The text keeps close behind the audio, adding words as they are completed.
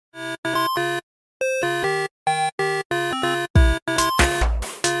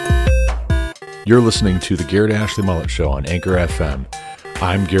You're listening to the Garrett Ashley Mullet Show on Anchor FM.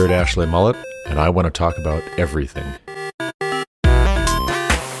 I'm Garrett Ashley Mullet, and I want to talk about everything.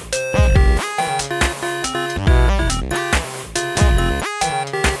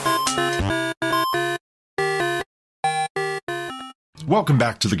 Welcome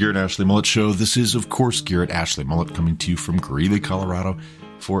back to the Garrett Ashley Mullet Show. This is, of course, Garrett Ashley Mullet coming to you from Greeley, Colorado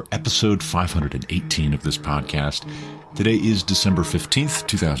for episode 518 of this podcast. Today is December 15th,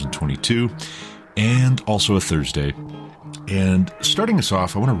 2022, and also a Thursday. And starting us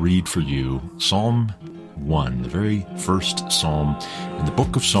off, I want to read for you Psalm 1, the very first psalm in the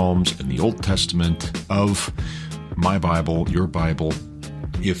book of Psalms in the Old Testament of my Bible, your Bible.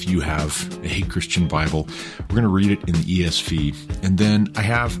 If you have a Christian Bible, we're going to read it in the ESV. And then I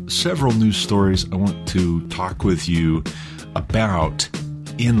have several news stories I want to talk with you about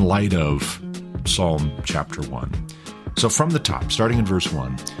in light of Psalm chapter 1. So from the top, starting in verse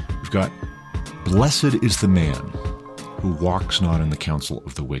 1, we've got, "Blessed is the man who walks not in the counsel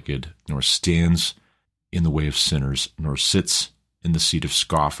of the wicked, nor stands in the way of sinners, nor sits in the seat of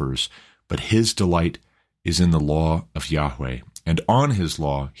scoffers, but his delight is in the law of Yahweh, and on his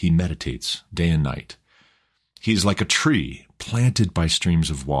law he meditates day and night. He is like a tree planted by streams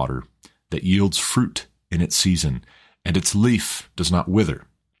of water that yields fruit in its season, and its leaf does not wither.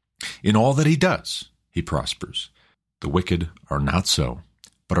 In all that he does, he prospers. The wicked are not so,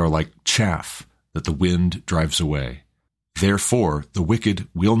 but are like chaff that the wind drives away. Therefore the wicked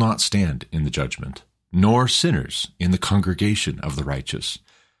will not stand in the judgment, nor sinners in the congregation of the righteous.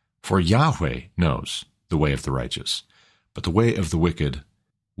 For Yahweh knows the way of the righteous, but the way of the wicked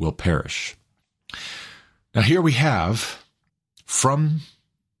will perish." Now here we have, from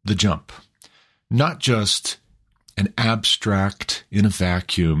the jump, not just an abstract, in a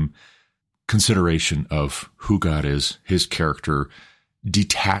vacuum, consideration of who God is, his character,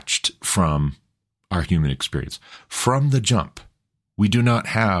 detached from our human experience. From the jump, we do not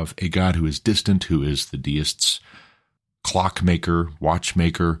have a God who is distant, who is the deists' clockmaker,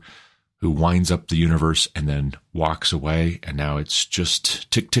 watchmaker, who winds up the universe and then walks away, and now it's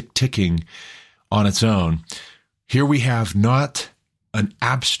just tick, tick, ticking on its own. Here we have not an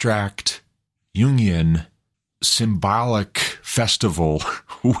abstract Jungian symbolic festival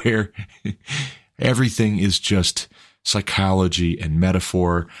where everything is just psychology and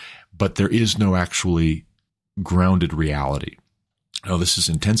metaphor, but there is no actually grounded reality. Oh, this is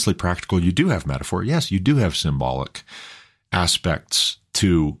intensely practical. You do have metaphor. Yes, you do have symbolic aspects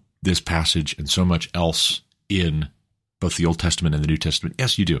to this passage and so much else in both the Old Testament and the New Testament.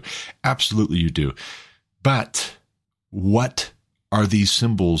 Yes, you do. Absolutely you do. But what are these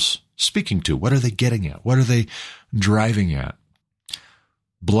symbols speaking to? What are they getting at? What are they driving at?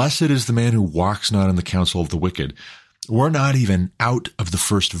 Blessed is the man who walks not in the counsel of the wicked. We're not even out of the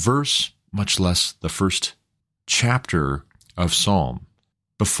first verse, much less the first chapter of Psalm,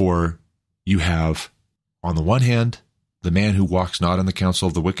 before you have, on the one hand, the man who walks not in the counsel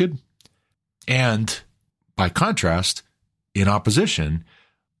of the wicked, and by contrast, in opposition,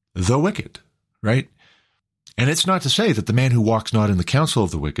 the wicked, right? And it's not to say that the man who walks not in the counsel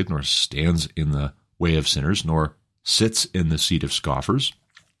of the wicked, nor stands in the way of sinners, nor sits in the seat of scoffers,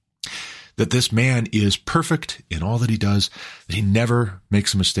 that this man is perfect in all that he does, that he never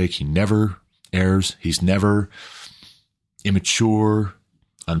makes a mistake, he never errs, he's never immature,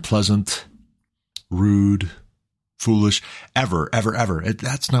 unpleasant, rude, foolish, ever.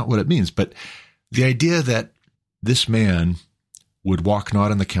 That's not what it means. But the idea that this man would walk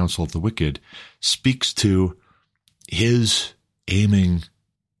not in the counsel of the wicked speaks to his aiming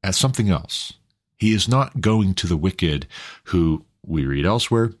at something else. He is not going to the wicked who, we read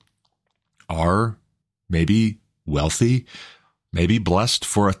elsewhere, are maybe wealthy, maybe blessed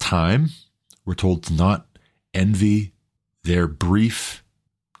for a time. We're told to not envy their brief,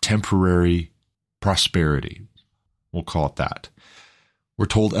 temporary prosperity. We'll call it that. We're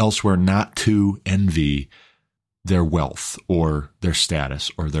told elsewhere not to envy their wealth or their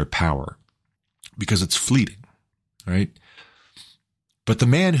status or their power because it's fleeting, right? But the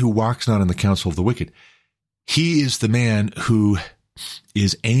man who walks not in the counsel of the wicked, he is the man who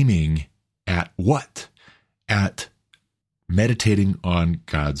is aiming at what? At meditating on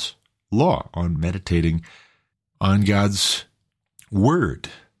God's law, on meditating on God's word.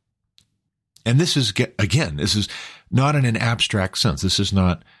 And this is, again, this is not in an abstract sense. This is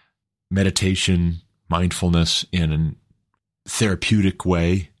not meditation, mindfulness in a therapeutic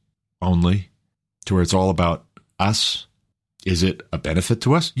way only, to where it's all about us. Is it a benefit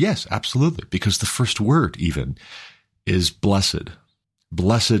to us? Yes, absolutely. Because the first word even is blessed.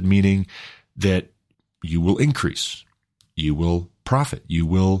 Blessed meaning that you will increase, you will profit, you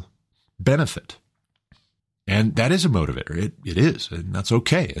will benefit. And that is a motivator. It is, and that's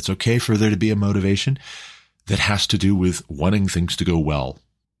okay. It's okay for there to be a motivation that has to do with wanting things to go well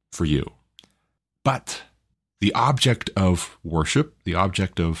for you. But the object of worship, the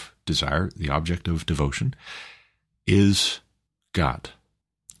object of desire, the object of devotion is God.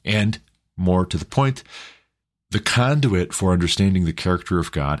 And more to the point, the conduit for understanding the character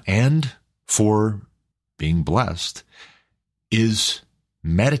of God and for being blessed is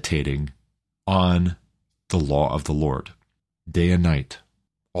meditating on the law of the Lord, day and night,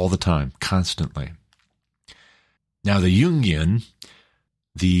 all the time, constantly. Now, the Jungian,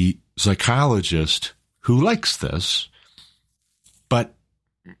 the psychologist who likes this, but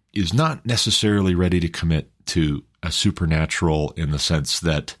is not necessarily ready to commit to a supernatural in the sense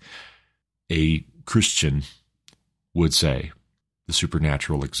that a Christian would say the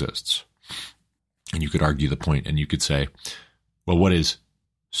supernatural exists. And you could argue the point, and you could say, well, what is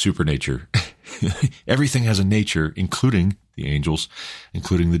supernature? Everything has a nature, including the angels,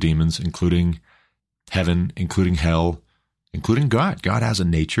 including the demons, including heaven, including hell, including God. God has a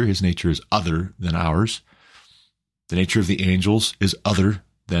nature. His nature is other than ours. The nature of the angels is other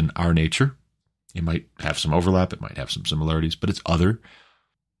than our nature. It might have some overlap. It might have some similarities, but it's other.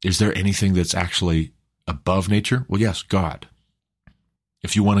 Is there anything that's actually above nature? Well, yes, God.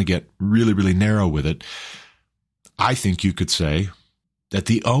 If you want to get really, really narrow with it, I think you could say that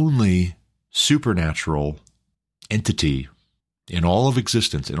the only supernatural entity in all of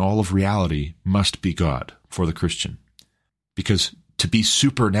existence, in all of reality, must be God for the Christian. Because to be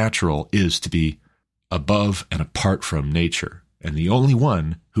supernatural is to be above and apart from nature. And the only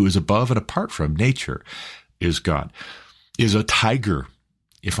one who is above and apart from nature is God. Is a tiger,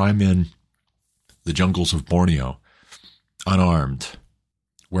 if I'm in the jungles of Borneo, unarmed,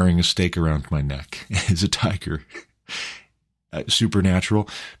 wearing a stake around my neck, is a tiger supernatural?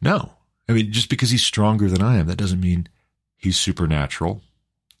 No. I mean, just because he's stronger than I am, that doesn't mean he's supernatural.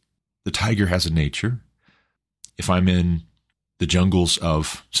 The tiger has a nature. If I'm in the jungles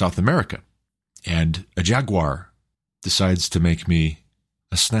of South America and a jaguar decides to make me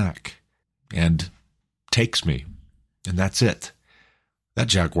a snack and takes me, and that's it, that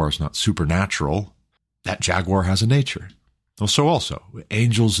jaguar is not supernatural. That jaguar has a nature. Well, so also,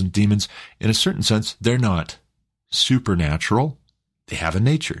 angels and demons, in a certain sense, they're not supernatural. They have a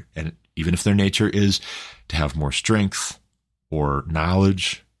nature. And even if their nature is to have more strength or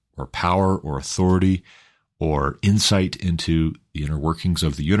knowledge or power or authority or insight into the inner workings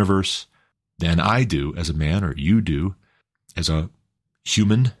of the universe than I do as a man or you do as a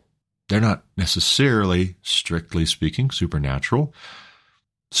human, they're not necessarily, strictly speaking, supernatural.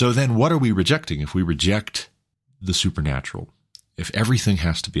 So then what are we rejecting if we reject the supernatural? If everything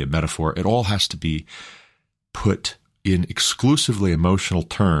has to be a metaphor, it all has to be put in exclusively emotional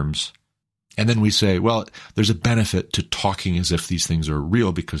terms. And then we say, well, there's a benefit to talking as if these things are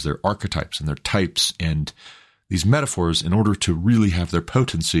real because they're archetypes and they're types. And these metaphors, in order to really have their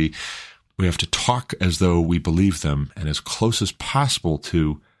potency, we have to talk as though we believe them and as close as possible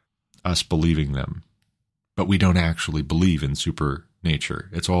to us believing them. But we don't actually believe in supernature.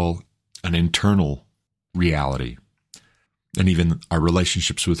 It's all an internal reality. And even our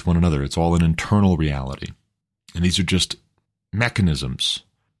relationships with one another, it's all an internal reality. And these are just mechanisms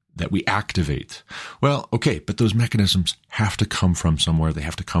that we activate. Well, okay, but those mechanisms have to come from somewhere. They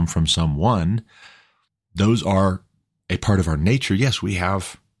have to come from someone. Those are a part of our nature. Yes, we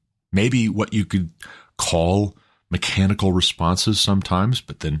have maybe what you could call mechanical responses sometimes,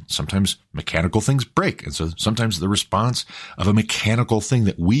 but then sometimes mechanical things break. And so sometimes the response of a mechanical thing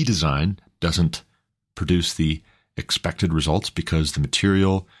that we design doesn't produce the expected results because the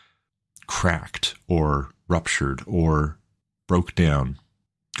material cracked or ruptured or broke down,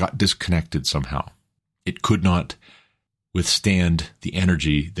 got disconnected somehow. It could not withstand the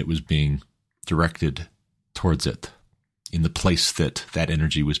energy that was being directed towards it in the place that that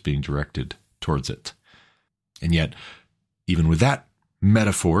energy was being directed towards it. And yet, even with that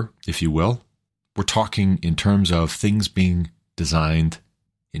metaphor, if you will, we're talking in terms of things being designed,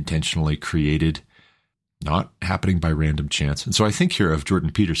 intentionally created, not happening by random chance. And so I think here of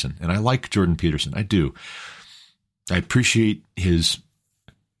Jordan Peterson, and I like Jordan Peterson. I do. I appreciate his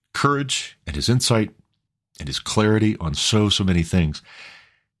courage and his insight and his clarity on so many things.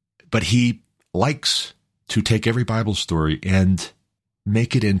 But he likes to take every Bible story and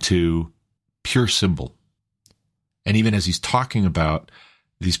make it into pure symbol. And even as he's talking about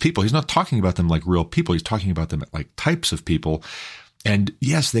these people, he's not talking about them like real people. He's talking about them like types of people. And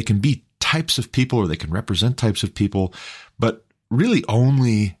yes, they can be types of people or they can represent types of people, but really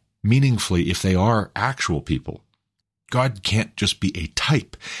only meaningfully if they are actual people. God can't just be a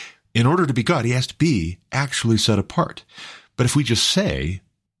type. in order to be God, he has to be actually set apart. But if we just say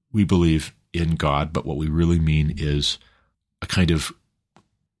we believe in God, but what we really mean is a kind of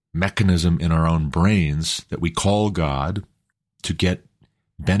mechanism in our own brains that we call God to get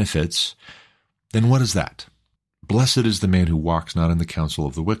benefits, then what is that? Blessed is the man who walks not in the counsel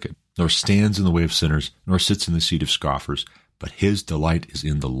of the wicked, nor stands in the way of sinners, nor sits in the seat of scoffers, but his delight is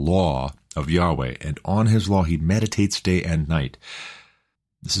in the law of Yahweh, and on his law he meditates day and night.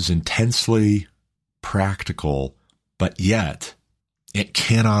 This is intensely practical, but yet it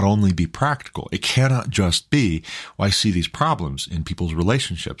cannot only be practical. It cannot just be, well, I see these problems in people's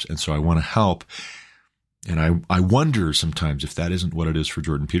relationships, and so I want to help. And I wonder sometimes if that isn't what it is for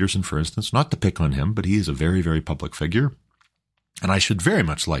Jordan Peterson, for instance, not to pick on him, but he is a very, very public figure. And I should very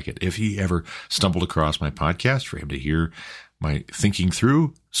much like it if he ever stumbled across my podcast, for him to hear my thinking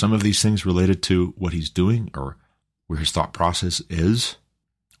through some of these things related to what he's doing or where his thought process is,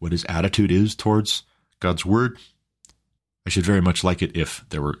 what his attitude is towards God's word. I should very much like it if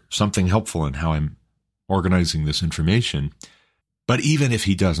there were something helpful in how I'm organizing this information. But even if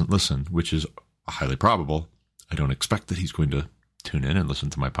he doesn't listen, which is highly probable, I don't expect that he's going to tune in and listen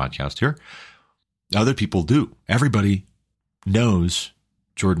to my podcast here. Other people do. Everybody knows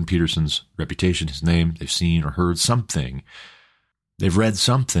Jordan Peterson's reputation, his name. They've seen or heard something. They've read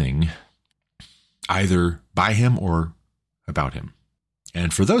something either by him or about him.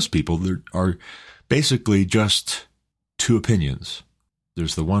 And for those people, there are basically just two opinions.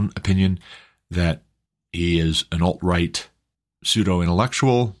 There's the one opinion that he is an alt-right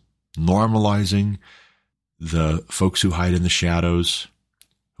pseudo-intellectual, normalizing the folks who hide in the shadows,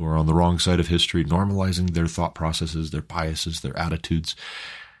 who are on the wrong side of history, normalizing their thought processes, their biases, their attitudes.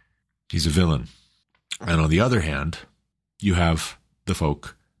 He's a villain. And on the other hand, you have the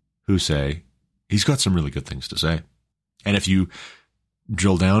folk who say he's got some really good things to say. And if you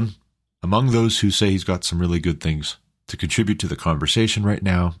drill down, among those who say he's got some really good things to contribute to the conversation right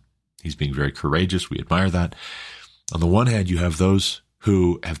now, he's being very courageous. We admire that. On the one hand, you have those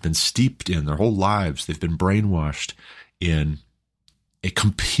who have been steeped in their whole lives. They've been brainwashed in a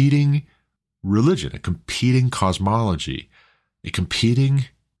competing religion, a competing cosmology, a competing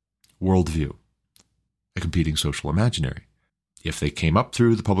worldview, a competing social imaginary. If they came up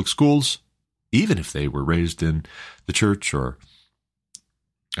through the public schools, even if they were raised in the church or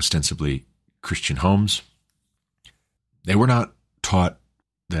ostensibly Christian homes, they were not taught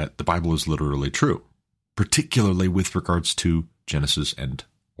that the Bible is literally true, particularly with regards to Genesis and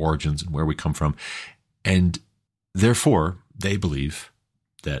origins and where we come from. And therefore, they believe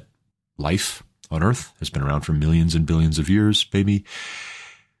that life on Earth has been around for millions and billions of years, maybe.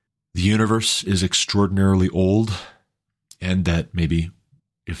 The universe is extraordinarily old, and that maybe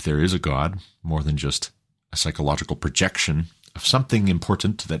if there is a God, more than just a psychological projection of something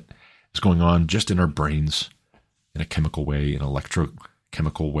important that is going on just in our brains in a chemical way, in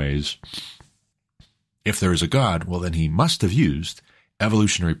electrochemical ways. If there is a God, well, then he must have used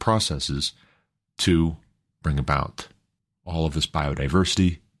evolutionary processes to bring about all of this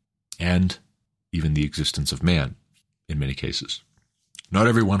biodiversity and even the existence of man in many cases. Not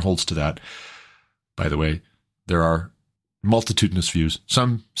everyone holds to that. By the way, there are multitudinous views.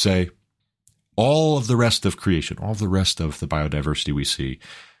 Some say all of the rest of creation, all of the rest of the biodiversity we see,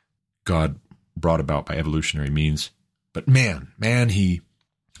 God brought about by evolutionary means. But man, he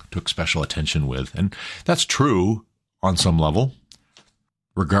took special attention with. And that's true on some level,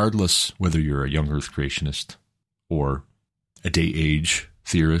 regardless whether you're a young earth creationist or a day age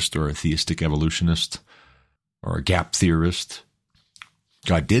theorist or a theistic evolutionist or a gap theorist.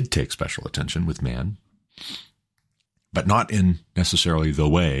 God did take special attention with man, but not in necessarily the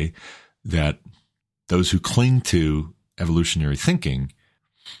way that those who cling to evolutionary thinking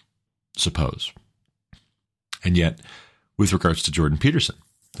suppose. And yet, with regards to Jordan Peterson,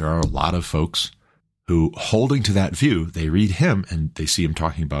 there are a lot of folks who, holding to that view, they read him and they see him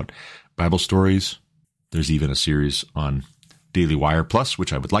talking about Bible stories. There's even a series on Daily Wire Plus,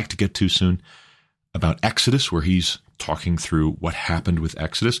 which I would like to get to soon, about Exodus, where he's talking through what happened with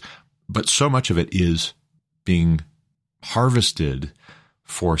Exodus. But so much of it is being harvested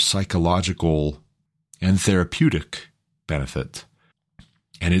for psychological and therapeutic benefit.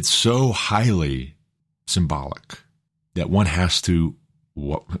 And it's so highly symbolic that one has to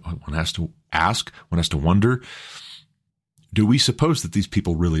ask, one has to wonder, do we suppose that these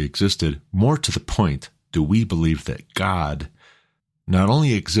people really existed? More to the point, do we believe that God not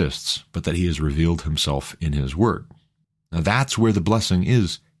only exists, but that he has revealed himself in his word? Now that's where the blessing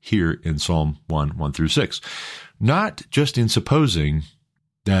is here in Psalm 1 through 6. Not just in supposing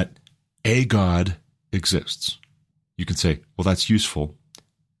that a God exists. You can say, well, that's useful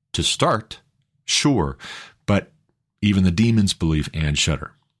To start, sure, but even the demons believe and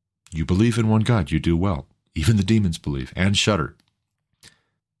shudder. You believe in one God, you do well. Even the demons believe and shudder.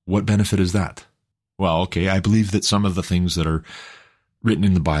 What benefit is that? Well, okay, I believe that some of the things that are written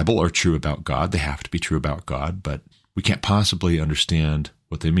in the Bible are true about God. They have to be true about God, but we can't possibly understand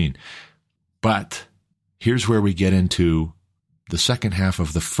what they mean. But here's where we get into the second half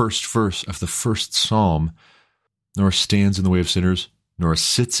of the first verse of the first psalm. Nor stands in the way of sinners, nor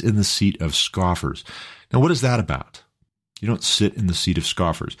sits in the seat of scoffers. Now, what is that about? You don't sit in the seat of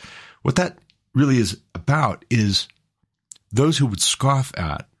scoffers. What that really is about is those who would scoff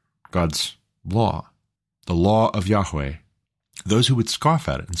at God's law, the law of Yahweh, those who would scoff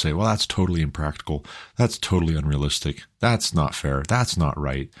at it and say, well, that's totally impractical. That's totally unrealistic. That's not fair. That's not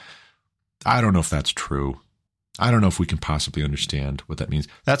right. I don't know if that's true. I don't know if we can possibly understand what that means.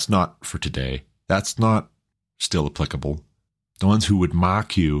 That's not for today. That's not still applicable. The ones who would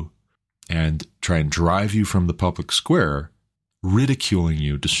mock you and try and drive you from the public square, ridiculing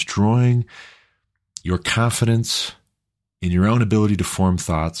you, destroying your confidence in your own ability to form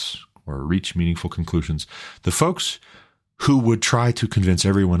thoughts or reach meaningful conclusions. The folks who would try to convince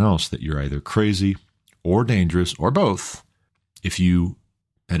everyone else that you're either crazy or dangerous or both if you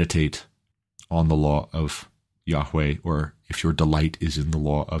meditate on the law of Yahweh or if your delight is in the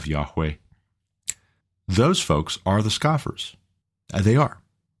law of Yahweh. Those folks are the scoffers. They are.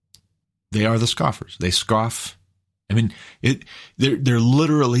 They are the scoffers. They scoff. I mean, there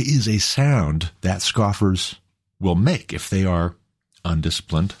literally is a sound that scoffers will make if they are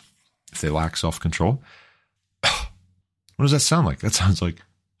undisciplined, if they lack self-control. What does that sound like? That sounds like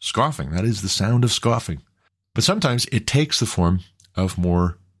scoffing. That is the sound of scoffing. But sometimes it takes the form of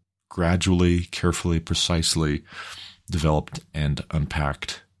more gradually, carefully, precisely developed and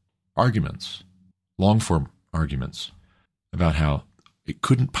unpacked arguments, long-form arguments about how it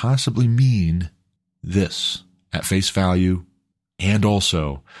couldn't possibly mean this at face value and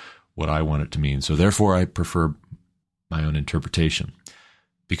also what I want it to mean. So therefore, I prefer my own interpretation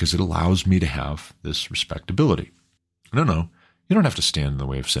because it allows me to have this respectability. No, you don't have to stand in the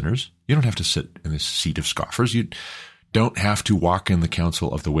way of sinners. You don't have to sit in the seat of scoffers. You don't have to walk in the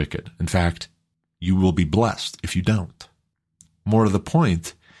counsel of the wicked. In fact, you will be blessed if you don't. More to the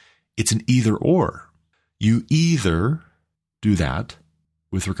point, it's an either or. You either do that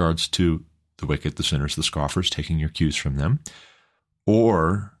with regards to the wicked, the sinners, the scoffers, taking your cues from them,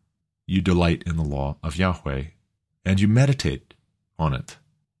 or you delight in the law of Yahweh and you meditate on it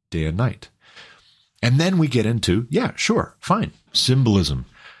day and night. And then we get into, yeah, sure, fine, symbolism,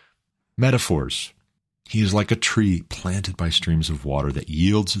 metaphors. He is like a tree planted by streams of water that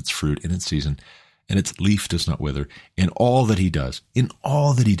yields its fruit in its season, and its leaf does not wither. In all that he does,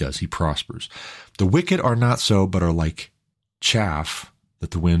 he prospers. The wicked are not so, but are like chaff that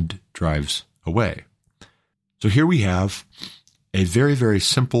the wind drives away. So here we have a very, very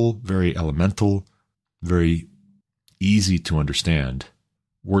simple, very elemental, very easy to understand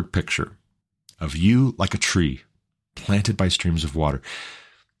word picture of you like a tree planted by streams of water.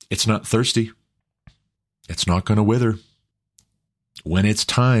 It's not thirsty. It's not going to wither. When it's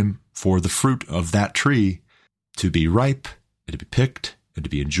time for the fruit of that tree to be ripe and to be picked and to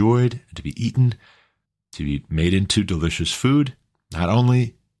be enjoyed and to be eaten, to be made into delicious food, not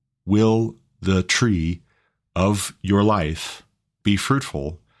only will the tree of your life be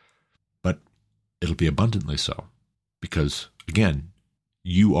fruitful, but it'll be abundantly so. Because, again,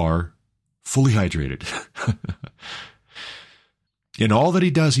 you are fully hydrated. In all that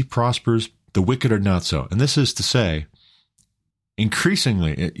he does, he prospers. The wicked are not so. And this is to say,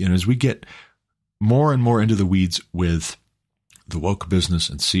 increasingly, as we get more and more into the weeds with the woke business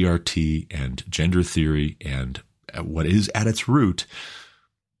and CRT and gender theory and what is at its root,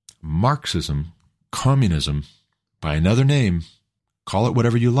 Marxism, communism, by another name, call it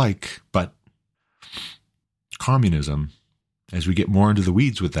whatever you like, but communism, as we get more into the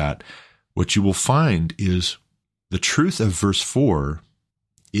weeds with that, what you will find is the truth of verse 4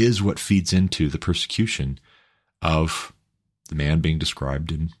 is what feeds into the persecution of the man being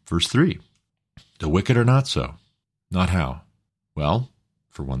described in verse 3. The wicked are not so. Not how? Well,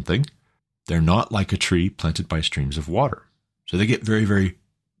 for one thing, they're not like a tree planted by streams of water. So they get very, very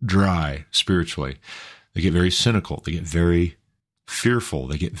dry spiritually. They get very cynical. They get very fearful.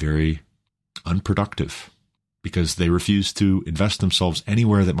 They get very unproductive because they refuse to invest themselves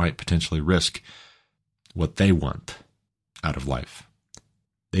anywhere that might potentially risk what they want out of life.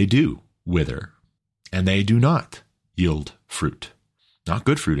 They do wither, and they do not yield fruit. Not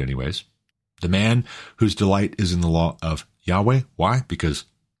good fruit anyways. The man whose delight is in the law of Yahweh. Why? Because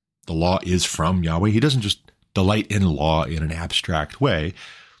the law is from Yahweh. He doesn't just delight in law in an abstract way.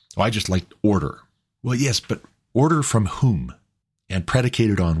 Oh, I just like order. Well, yes, but order from whom and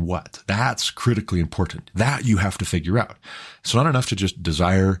predicated on what? That's critically important. That you have to figure out. It's not enough to just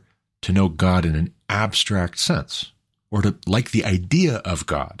desire to know God in an abstract sense or to like the idea of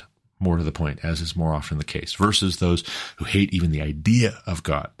God, more to the point, as is more often the case, versus those who hate even the idea of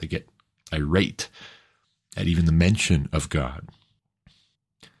God. They get irate at even the mention of God.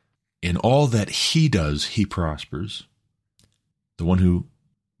 In all that he does, he prospers. The one who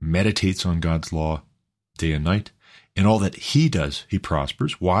meditates on God's law day and night, in all that he does, he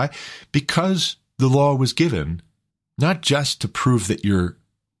prospers. Why? Because the law was given not just to prove that you're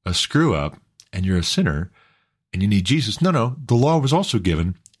a screw-up and you're a sinner and you need Jesus. No, the law was also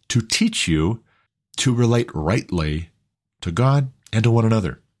given to teach you to relate rightly to God and to one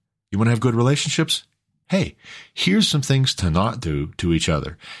another. You want to have good relationships? Hey, here's some things to not do to each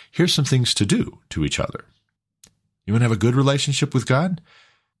other. Here's some things to do to each other. You want to have a good relationship with God?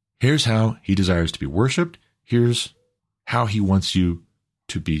 Here's how he desires to be worshiped. Here's how he wants you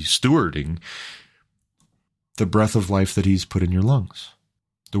to be stewarding the breath of life that he's put in your lungs.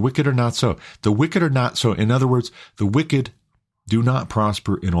 The wicked are not so. The wicked are not so. In other words, the wicked do not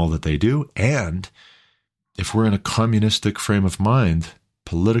prosper in all that they do. And if we're in a communistic frame of mind,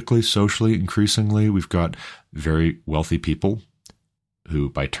 politically, socially, increasingly, we've got very wealthy people who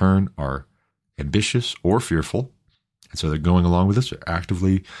by turn are ambitious or fearful. And so they're going along with this. They're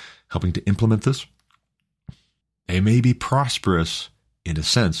actively helping to implement this. They may be prosperous in a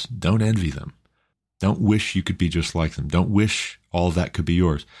sense. Don't envy them. Don't wish you could be just like them. Don't wish all of that could be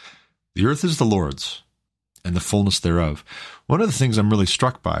yours. The earth is the Lord's and the fullness thereof. One of the things I'm really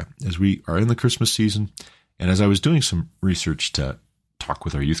struck by as we are in the Christmas season, and as I was doing some research to talk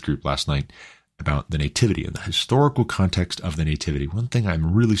with our youth group last night about the Nativity and the historical context of the Nativity, one thing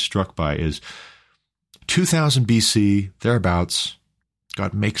I'm really struck by is 2000 BC, thereabouts,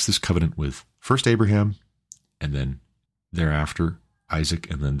 God makes this covenant with first Abraham, and then thereafter Isaac,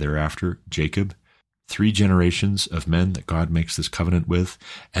 and then thereafter Jacob. 3 generations of men that God makes this covenant with.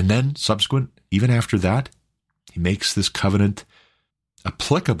 And then subsequent, even after that, he makes this covenant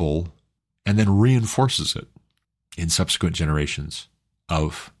applicable and then reinforces it in subsequent generations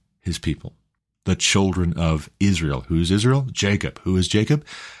of his people, the children of Israel. Who is Israel? Jacob. Who is Jacob?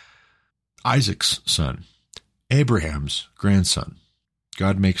 Isaac's son, Abraham's grandson.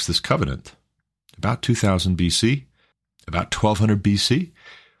 God makes this covenant about 2000 BC, about 1200 BC.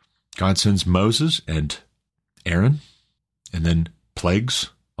 God sends Moses and Aaron, and then plagues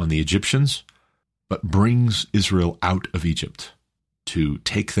on the Egyptians, but brings Israel out of Egypt to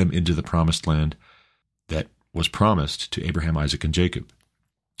take them into the promised land that was promised to Abraham, Isaac, and Jacob.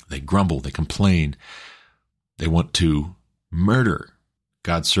 They grumble, they complain, they want to murder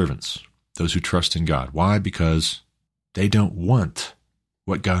God's servants, those who trust in God. Why? Because they don't want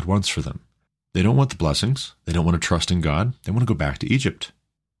what God wants for them. They don't want the blessings. They don't want to trust in God. They want to go back to Egypt.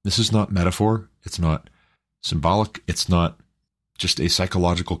 This is not metaphor. It's not symbolic. It's not just a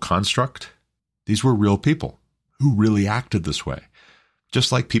psychological construct. These were real people who really acted this way,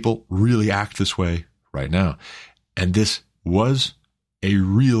 just like people really act this way right now. And this was a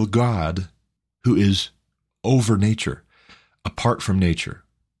real God who is over nature, apart from nature,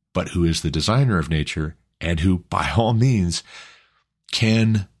 but who is the designer of nature and who, by all means,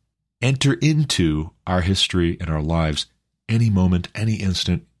 can enter into our history and our lives any moment, any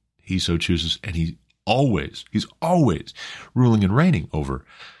instant he so chooses, and he's always ruling and reigning over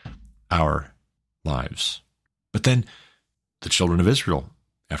our lives. But then the children of Israel,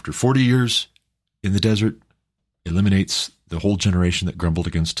 after 40 years in the desert, eliminates the whole generation that grumbled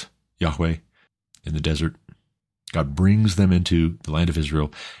against Yahweh in the desert. God brings them into the land of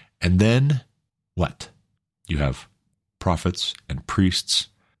Israel. And then what? You have prophets and priests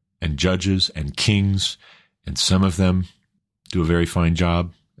and judges and kings, and some of them do a very fine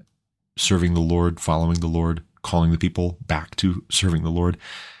job serving the Lord, following the Lord, calling the people back to serving the Lord,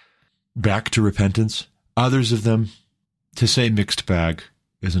 back to repentance. Others of them, to say mixed bag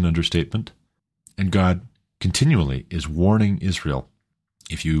is an understatement. And God continually is warning Israel,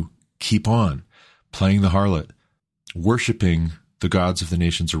 if you keep on playing the harlot, worshiping the gods of the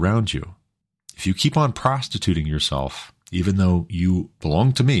nations around you, if you keep on prostituting yourself, even though you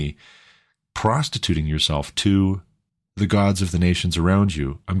belong to me, prostituting yourself to the gods of the nations around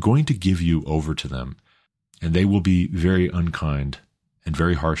you, I'm going to give you over to them, and they will be very unkind and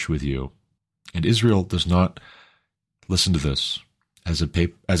very harsh with you. And Israel does not listen to this. As a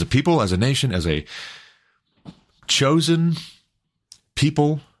people, as a nation, as a chosen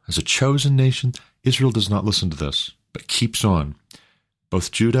people, as a chosen nation, Israel does not listen to this, but keeps on.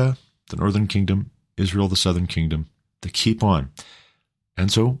 Both Judah, the northern kingdom, Israel, the southern kingdom, they keep on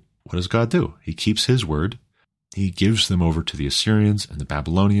And so what does God do? He keeps his word. He gives them over to the Assyrians and the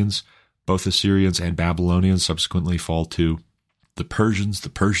Babylonians. Both Assyrians and Babylonians subsequently fall to the Persians. The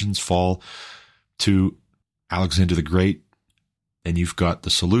Persians fall to Alexander the Great. And you've got the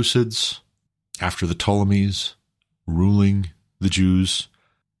Seleucids after the Ptolemies ruling the Jews.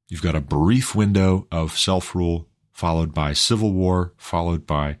 You've got a brief window of self-rule, followed by civil war, followed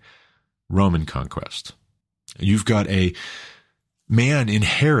by Roman conquest. You've got a man in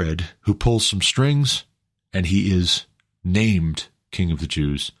Herod who pulls some strings, and he is named King of the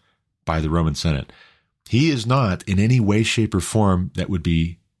Jews by the Roman Senate. He is not in any way, shape, or form that would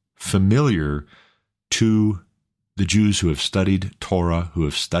be familiar to the Jews who have studied Torah, who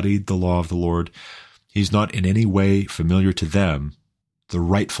have studied the law of the Lord. He's not in any way familiar to them, the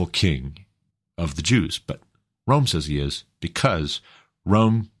rightful king of the Jews. But Rome says he is, because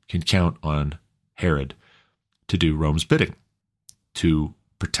Rome can count on Herod to do Rome's bidding, to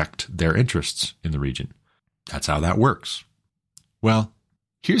protect their interests in the region. That's how that works. Well,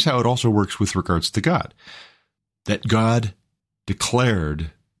 here's how it also works with regards to God. That God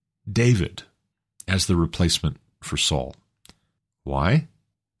declared David as the replacement for Saul. Why?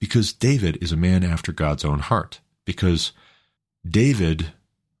 Because David is a man after God's own heart. Because David,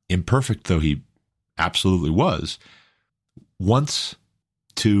 imperfect though he absolutely was, wants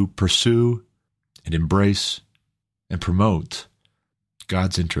to pursue and embrace and promote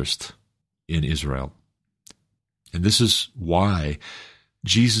God's interest in Israel. And this is why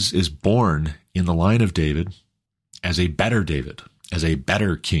Jesus is born in the line of David as a better David, as a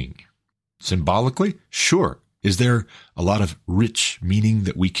better king. Symbolically, sure. Is there a lot of rich meaning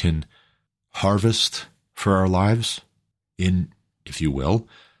that we can harvest for our lives in, if you will,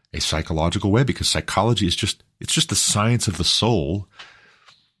 a psychological way? Because psychology is it's just the science of the soul.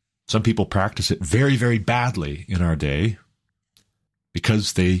 Some people practice it very, very badly in our day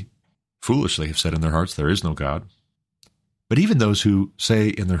because they foolishly have said in their hearts there is no God. But even those who say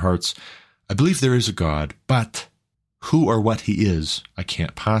in their hearts, I believe there is a God, but who or what he is, I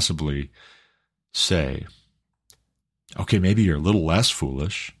can't possibly say. Okay, maybe you're a little less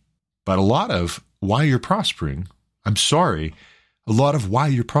foolish, but a lot of why you're prospering, a lot of why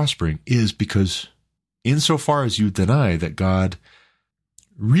you're prospering is because insofar as you deny that God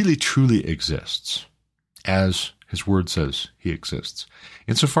really truly exists, as his word says he exists,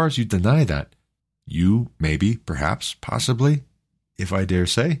 insofar as you deny that, you maybe, perhaps, possibly, if I dare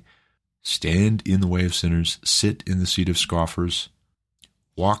say, stand in the way of sinners, sit in the seat of scoffers,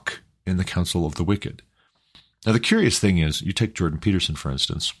 walk in the counsel of the wicked. Now, the curious thing is, you take Jordan Peterson, for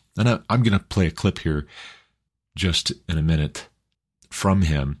instance, and I'm going to play a clip here just in a minute from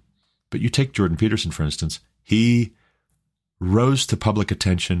him, but you take Jordan Peterson, for instance, he rose to public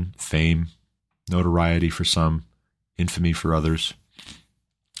attention, fame, notoriety for some, infamy for others,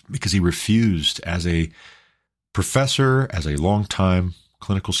 because he refused, as a professor, as a long-time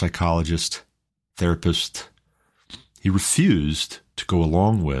clinical psychologist, therapist, he refused to go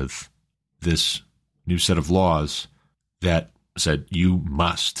along with this new set of laws that said you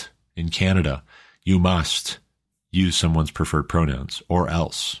must, in Canada, you must use someone's preferred pronouns, or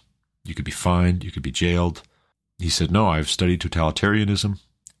else you could be fined, you could be jailed. He said, no, I've studied totalitarianism.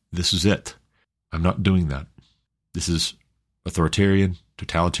 This is it. I'm not doing that. This is authoritarian,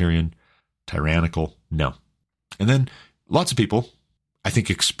 totalitarian, tyrannical. No. And then lots of people, I think,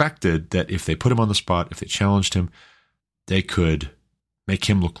 expected that if they put him on the spot, if they challenged him, they could make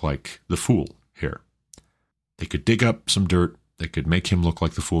him look like the fool here. They could dig up some dirt. They could make him look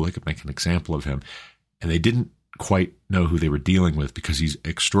like the fool. They could make an example of him. And they didn't quite know who they were dealing with because he's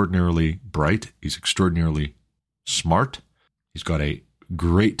extraordinarily bright. He's extraordinarily smart. He's got a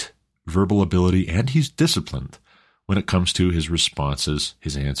great verbal ability, and he's disciplined when it comes to his responses,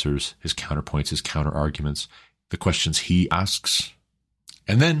 his answers, his counterpoints, his counter-arguments, the questions he asks.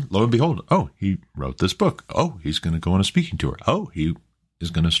 And then, lo and behold, oh, he wrote this book. Oh, he's going to go on a speaking tour. Oh, he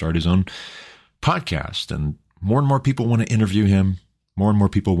is going to start his own podcast. And more people want to interview him. More and more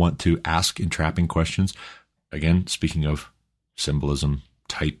people want to ask entrapping questions. Again, speaking of symbolism,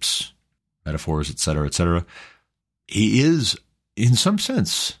 types, metaphors, etc., he is, in some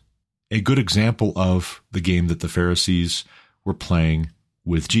sense, a good example of the game that the Pharisees were playing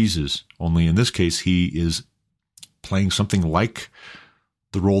with Jesus. Only in this case, he is playing something like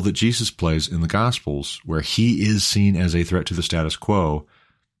the role that Jesus plays in the Gospels, where he is seen as a threat to the status quo,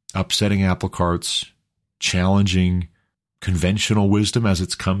 upsetting apple carts, challenging conventional wisdom as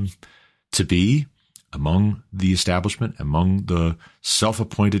it's come to be among the establishment, among the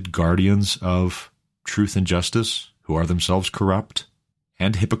self-appointed guardians of truth and justice, who are themselves corrupt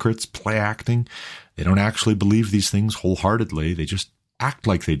and hypocrites, play acting. They don't actually believe these things wholeheartedly. They just act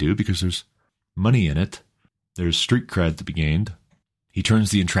like they do because there's money in it. There's street cred to be gained. He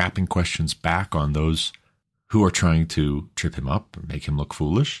turns the entrapping questions back on those who are trying to trip him up or make him look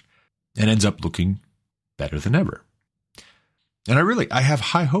foolish, and ends up looking better than ever. And I have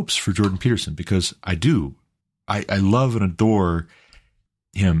high hopes for Jordan Peterson because I do. I love and adore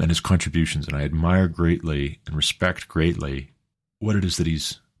him and his contributions, and I admire greatly and respect greatly what it is that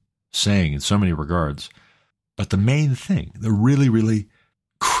he's saying in so many regards. But the main thing, the really, really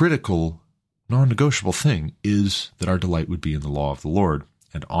critical, non-negotiable thing is that our delight would be in the law of the Lord,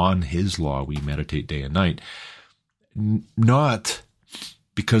 and on his law we meditate day and night. Not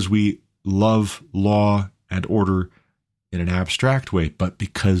because we love law and order in an abstract way, but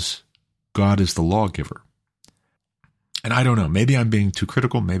because God is the lawgiver. And I don't know, maybe I'm being too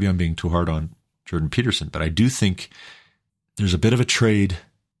critical, maybe I'm being too hard on Jordan Peterson, but I do think there's a bit of a trade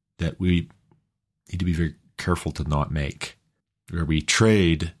that we need to be very careful to not make, where we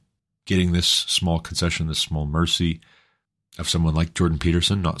trade getting this small concession, this small mercy of someone like Jordan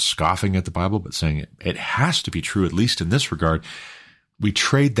Peterson, not scoffing at the Bible, but saying it has to be true, at least in this regard. We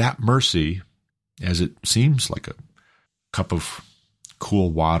trade that mercy, as it seems like a cup of cool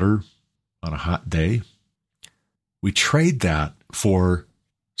water on a hot day. We trade that for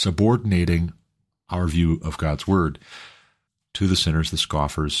subordinating our view of God's word to the sinners, the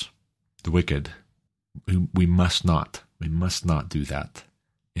scoffers, the wicked. We must not do that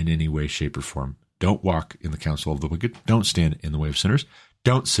in any way, shape, or form. Don't walk in the counsel of the wicked. Don't stand in the way of sinners.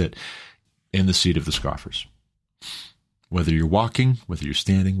 Don't sit in the seat of the scoffers. Whether you're walking, whether you're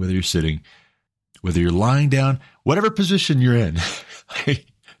standing, whether you're sitting, whether you're lying down, whatever position you're in,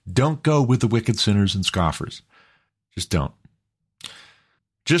 don't go with the wicked sinners and scoffers. Just don't.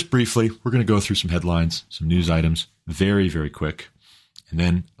 Just briefly, we're going to go through some headlines, some news items, very, very quick. And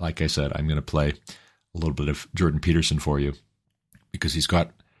then, like I said, I'm going to play a little bit of Jordan Peterson for you because he's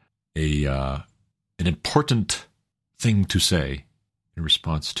got an important thing to say in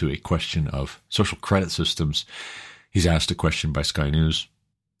response to a question of social credit systems. He's asked a question by Sky News,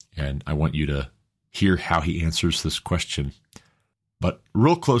 and I want you to hear how he answers this question. But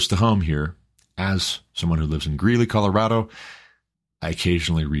real close to home here, as someone who lives in Greeley, Colorado, I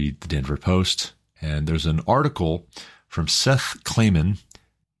occasionally read the Denver Post, and there's an article from Seth Klayman,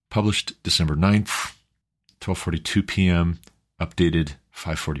 published December 9th, 12:42 p.m., updated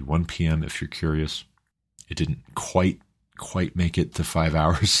 5:41 p.m. if you're curious. It didn't quite make it to 5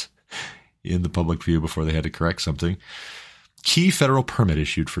 hours in the public view before they had to correct something. Key federal permit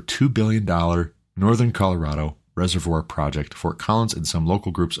issued for $2 billion Northern Colorado reservoir project. Fort Collins and some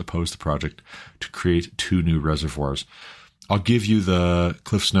local groups oppose the project to create 2 new reservoirs. I'll give you the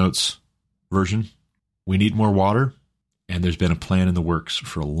Cliff's Notes version. We need more water, and there's been a plan in the works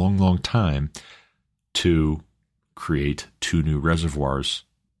for a long, long time to create 2 new reservoirs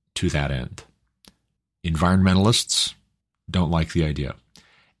to that end. Environmentalists don't like the idea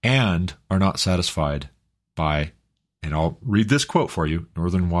and are not satisfied by, and I'll read this quote for you,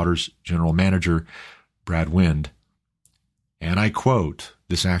 Northern Water's general manager, Brad Wind, and I quote,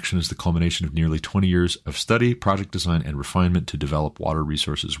 "This action is the culmination of nearly 20 years of study, project design, and refinement to develop water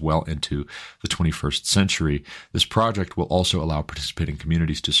resources well into the 21st century. This project will also allow participating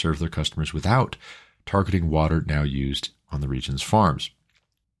communities to serve their customers without targeting water now used on the region's farms."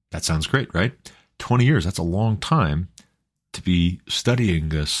 That sounds great, right? 20 years, that's a long time to be studying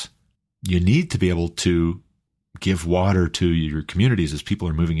this. You need to be able to give water to your communities as people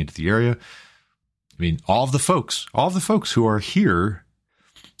are moving into the area. I mean, all the folks who are here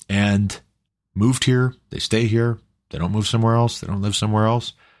and moved here, they stay here, they don't move somewhere else, they don't live somewhere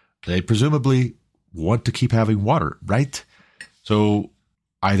else, they presumably want to keep having water, right? So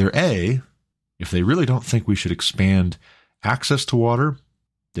either A, if they really don't think we should expand access to water,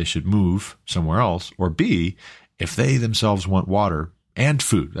 they should move somewhere else, or B, if they themselves want water and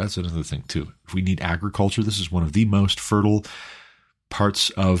food, that's another thing too. If we need agriculture, this is one of the most fertile parts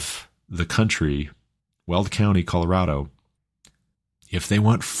of the country, Weld County, Colorado. If they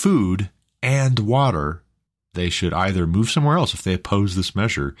want food and water, they should either move somewhere else if they oppose this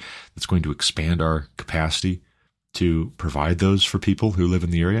measure that's going to expand our capacity to provide those for people who live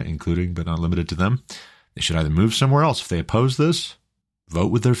in the area, including but not limited to them. They should either move somewhere else if they oppose this,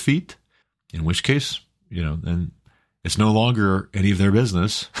 vote with their feet, in which case, then it's no longer any of their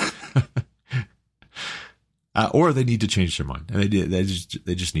business, or they need to change their mind. And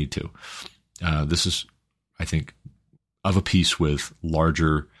they just need to. This is, I think, of a piece with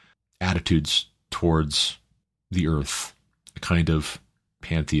larger attitudes towards the earth, a kind of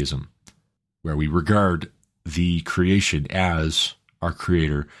pantheism where we regard the creation as our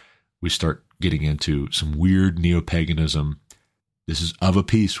creator. We start getting into some weird neo-paganism. This is of a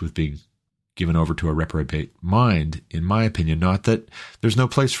piece with being given over to a reprobate mind, in my opinion. Not that there's no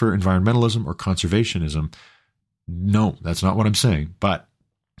place for environmentalism or conservationism. No, that's not what I'm saying. But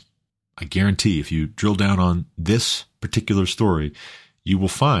I guarantee if you drill down on this particular story, you will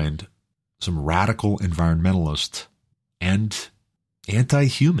find some radical environmentalist and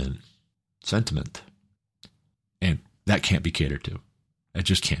anti-human sentiment. And that can't be catered to. It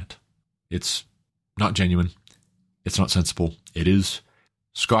just can't. It's not genuine. It's not sensible. It is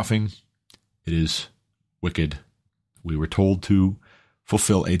scoffing. It is wicked. We were told to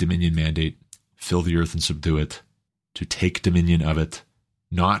fulfill a dominion mandate, fill the earth and subdue it, to take dominion of it,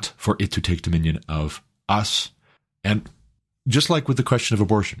 not for it to take dominion of us. And just like with the question of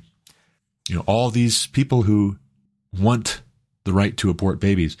abortion, all these people who want the right to abort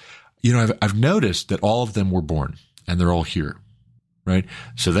babies, I've noticed that all of them were born and they're all here, right?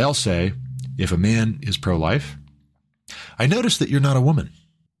 So they'll say, if a man is pro-life, I notice that you're not a woman.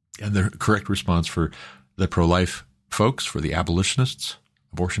 And the correct response for the pro-life folks, for the abolitionists,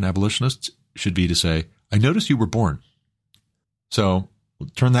 abortion abolitionists, should be to say, I notice you were born. So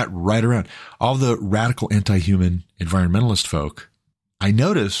turn that right around. All the radical anti-human environmentalist folk, I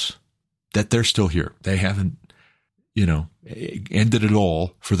notice that they're still here. They haven't, ended it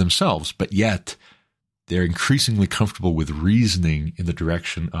all for themselves, but yet they're increasingly comfortable with reasoning in the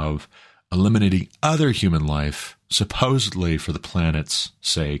direction of eliminating other human life, supposedly for the planet's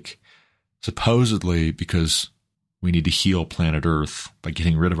sake, supposedly because we need to heal planet Earth by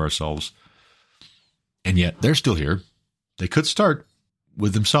getting rid of ourselves. And yet they're still here. They could start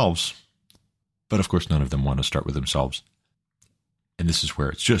with themselves, but of course none of them want to start with themselves. And this is where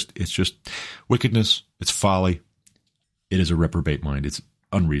it's just wickedness. It's folly. It is a reprobate mind. It's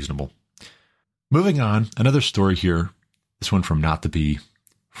unreasonable. Moving on, another story here. This one from Not the Bee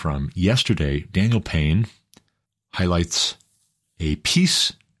from yesterday. Daniel Payne highlights a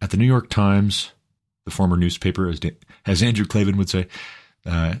piece at the New York Times, the former newspaper, as Andrew Klavan would say.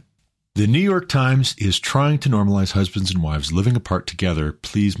 The New York Times is trying to normalize husbands and wives living apart together.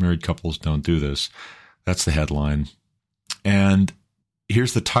 Please, married couples, don't do this. That's the headline. And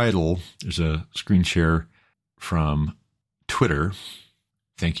here's the title. There's a screen share from Twitter.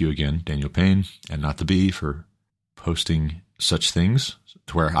 Thank you again, Daniel Payne and Not the Bee, for posting such things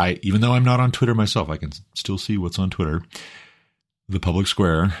to where even though I'm not on Twitter myself, I can still see what's on Twitter. The public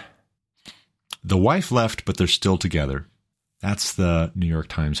square. The wife left, but they're still together. That's the New York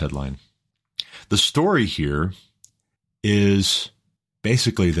Times headline. The story here is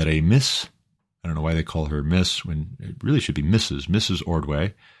basically that a Miss, I don't know why they call her Miss when it really should be Mrs.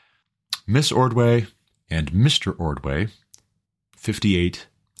 Ordway. Miss Ordway and Mr. Ordway, 58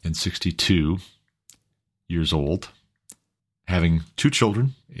 and 62 years old, having two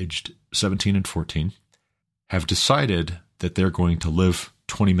children, aged 17 and 14, have decided that they're going to live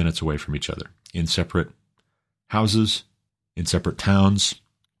 20 minutes away from each other in separate houses, in separate towns.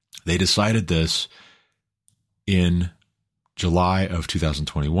 They decided this in July of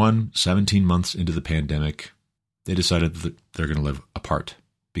 2021, 17 months into the pandemic. They decided that they're going to live apart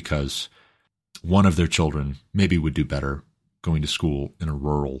because one of their children maybe would do better going to school in a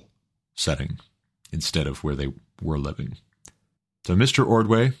rural setting instead of where they were living. So Mr.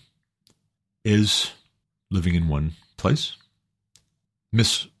 Ordway is living in one place.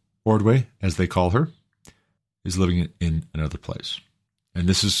 Miss Ordway, as they call her, is living in another place. And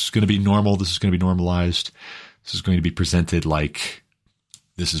this is going to be normal. This is going to be normalized. This is going to be presented like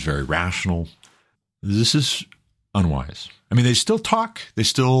this is very rational. This is unwise. I mean, they still talk. They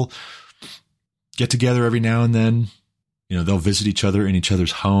still get together every now and then. They'll visit each other in each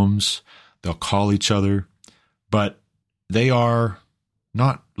other's homes. They'll call each other. But they are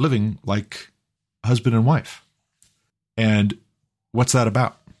not living like husband and wife. And what's that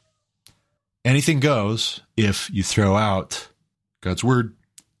about? Anything goes if you throw out God's word,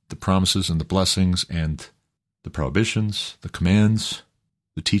 the promises and the blessings and the prohibitions, the commands,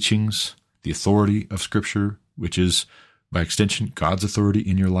 the teachings, the authority of Scripture, which is, by extension, God's authority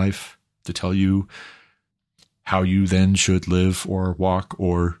in your life to tell you how you then should live or walk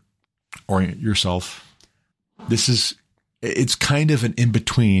or orient yourself. It's kind of an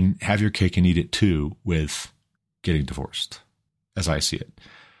in-between, have your cake and eat it too, with getting divorced, as I see it.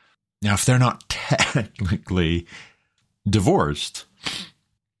 Now, if they're not technically divorced,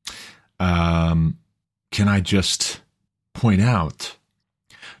 can I just point out,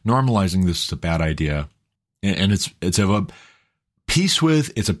 normalizing this is a bad idea, and it's of a piece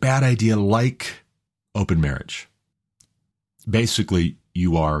with, it's a bad idea like open marriage. Basically,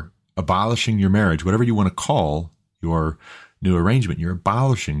 you are abolishing your marriage, whatever you want to call your new arrangement. You're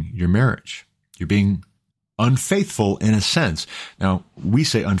abolishing your marriage. You're being unfaithful in a sense. Now, we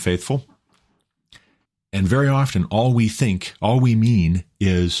say unfaithful, and very often all we mean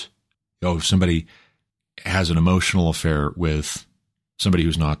is, somebody has an emotional affair with somebody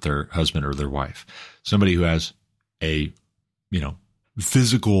who's not their husband or their wife, somebody who has a,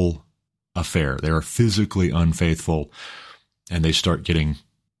 physical affair. They are physically unfaithful, and they start getting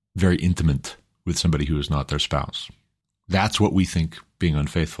very intimate with somebody who is not their spouse. That's what we think being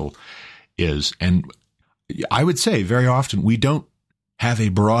unfaithful is. And I would say very often we don't have a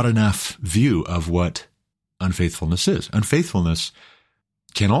broad enough view of what unfaithfulness is. Unfaithfulness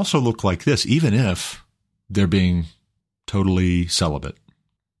can also look like this, even if they're being totally celibate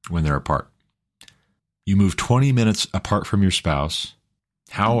when they're apart. You move 20 minutes apart from your spouse.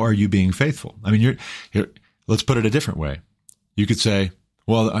 How are you being faithful? I mean, let's put it a different way. You could say,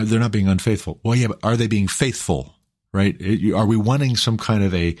 well, they're not being unfaithful. Well, yeah, but are they being faithful, right? Are we wanting some kind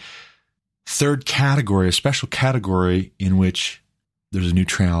of a third category, a special category in which there's a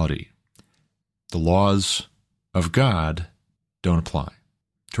neutrality? The laws of God don't apply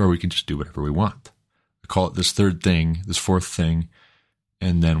to where we can just do whatever we want. We call it this third thing, this fourth thing,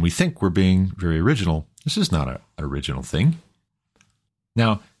 and then we think we're being very original. This is not an original thing.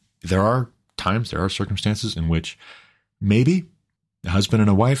 Now, there are circumstances in which maybe a husband and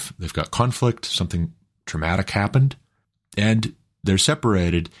a wife, they've got conflict, something traumatic happened, and they're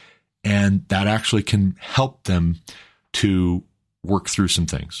separated, and that actually can help them to work through some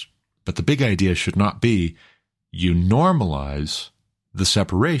things. But the big idea should not be you normalize the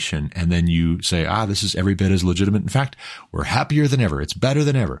separation and then you say, this is every bit as legitimate. In fact, we're happier than ever. It's better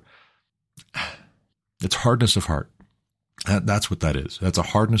than ever. It's hardness of heart. That's what that is. That's a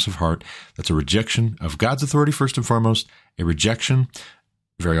hardness of heart. That's a rejection of God's authority, first and foremost, a rejection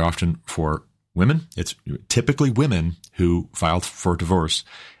very often for women. It's typically women who filed for divorce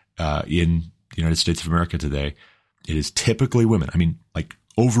in the United States of America today. It is typically women. I mean, like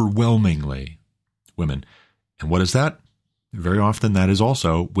overwhelmingly women. And what is that? Very often that is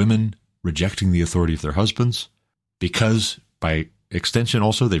also women rejecting the authority of their husbands because by extension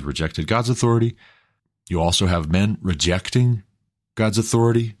also they've rejected God's authority. You also have men rejecting God's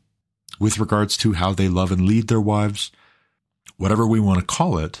authority with regards to how they love and lead their wives. Whatever we want to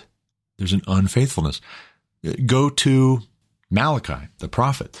call it, there's an unfaithfulness. Go to Malachi, the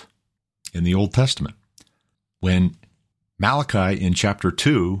prophet in the Old Testament. When Malachi in chapter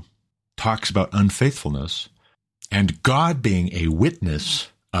 2 talks about unfaithfulness and God being a witness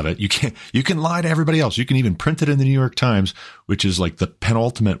of it, you can lie to everybody else. You can even print it in the New York Times, which is like the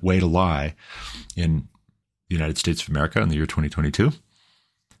penultimate way to lie in the United States of America in the year 2022.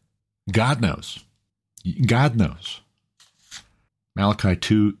 God knows. God knows. Malachi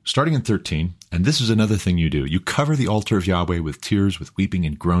 2, starting in 13, and this is another thing you do. You cover the altar of Yahweh with tears, with weeping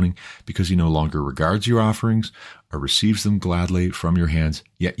and groaning, because he no longer regards your offerings or receives them gladly from your hands.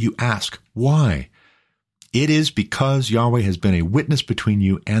 Yet you ask, why? It is because Yahweh has been a witness between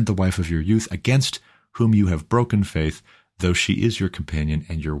you and the wife of your youth, against whom you have broken faith, though she is your companion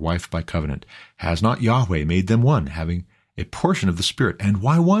and your wife by covenant. Has not Yahweh made them one, having a portion of the Spirit? And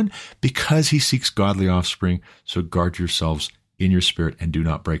why one? Because he seeks godly offspring. So guard yourselves in your spirit and do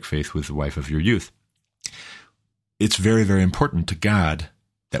not break faith with the wife of your youth. It's very, very important to God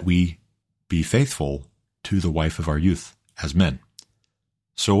that we be faithful to the wife of our youth as men.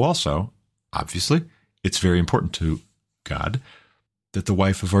 So also, obviously, it's very important to God that the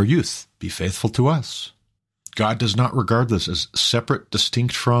wife of our youth be faithful to us. God does not regard this as separate,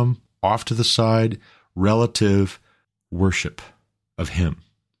 distinct from, off to the side, relative worship of him.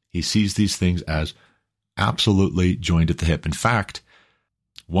 He sees these things as absolutely joined at the hip. In fact,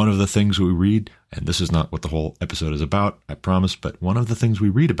 one of the things we read, and this is not what the whole episode is about, I promise, but one of the things we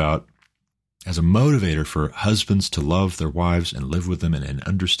read about as a motivator for husbands to love their wives and live with them in an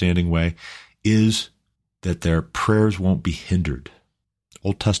understanding way is that their prayers won't be hindered.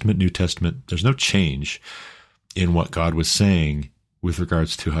 Old Testament, New Testament, there's no change in what God was saying with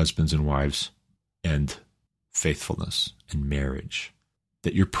regards to husbands and wives and faithfulness and marriage,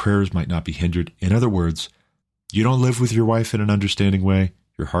 that your prayers might not be hindered. In other words, you don't live with your wife in an understanding way.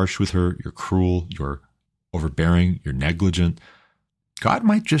 You're harsh with her. You're cruel. You're overbearing. You're negligent. God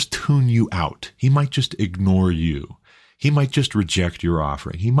might just tune you out. He might just ignore you. He might just reject your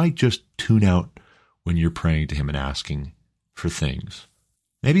offering. He might just tune out when you're praying to him and asking for things.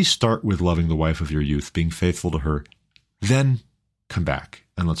 Maybe start with loving the wife of your youth, being faithful to her, then come back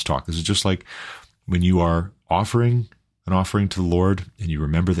and let's talk. This is just like when you are offering an offering to the Lord and you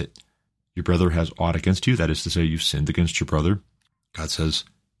remember that your brother has aught against you, that is to say, you've sinned against your brother. God says,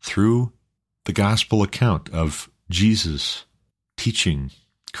 through the gospel account of Jesus teaching,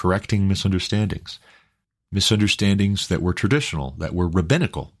 correcting misunderstandings, misunderstandings that were traditional, that were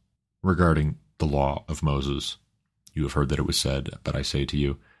rabbinical regarding the law of Moses. You have heard that it was said, but I say to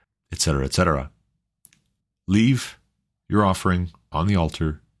you, etc., etc. Leave your offering on the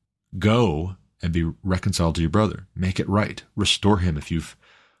altar. Go and be reconciled to your brother. Make it right. Restore him if you've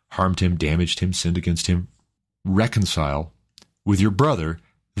harmed him, damaged him, sinned against him. Reconcile with your brother,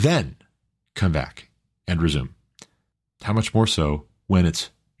 then come back and resume. How much more so when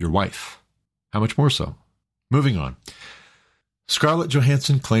it's your wife? How much more so? Moving on. Scarlett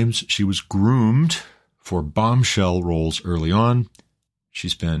Johansson claims she was groomed for bombshell roles early on.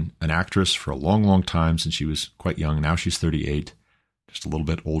 She's been an actress for a long, long time since she was quite young. Now she's 38, just a little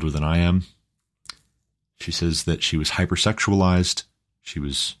bit older than I am. She says that she was hypersexualized. She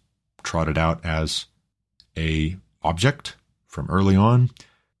was trotted out as a object from early on.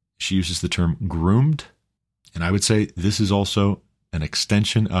 She uses the term groomed. And I would say this is also an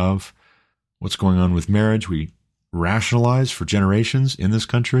extension of what's going on with marriage. We rationalize for generations in this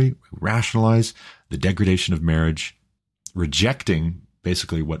country, we rationalize the degradation of marriage, rejecting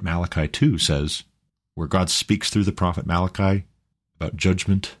basically what Malachi 2 says, where God speaks through the prophet Malachi about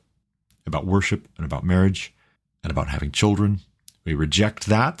judgment, about worship, and about marriage, and about having children. We reject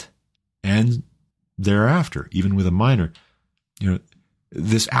that, and thereafter, even with a minor,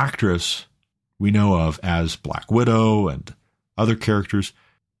 this actress we know of as Black Widow and other characters,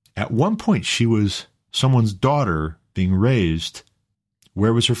 at one point she was someone's daughter being raised.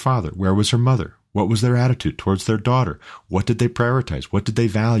 Where was her father? Where was her mother? What was their attitude towards their daughter? What did they prioritize? What did they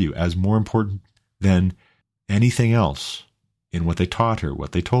value as more important than anything else in what they taught her,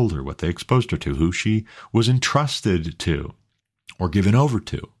 what they told her, what they exposed her to, who she was entrusted to or given over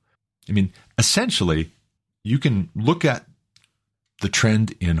to? I mean, essentially, you can look at the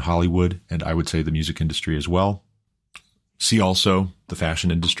trend in Hollywood, and I would say the music industry as well. See also the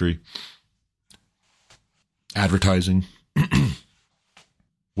fashion industry, advertising.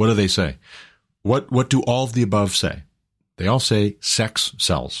 What do they say? What do all of the above say? They all say sex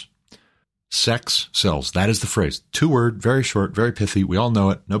sells. Sex sells. That is the phrase. 2-word, very short, very pithy. We all know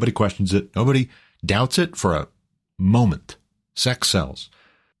it. Nobody questions it. Nobody doubts it for a moment. Sex sells.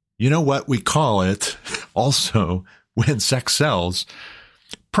 You know what we call it also when sex sells?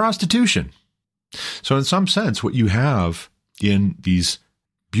 Prostitution. So in some sense, what you have in these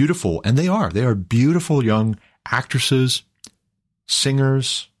beautiful, and they are beautiful young actresses,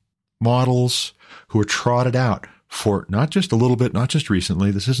 singers, models who are trotted out for not just a little bit, not just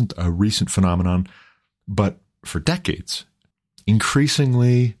recently. This isn't a recent phenomenon, but for decades,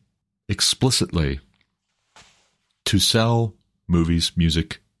 increasingly explicitly to sell movies,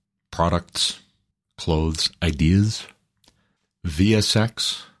 music, products, clothes, ideas via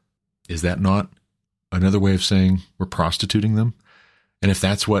sex. Is that not another way of saying we're prostituting them? And if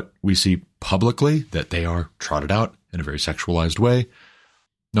that's what we see publicly, that they are trotted out in a very sexualized way,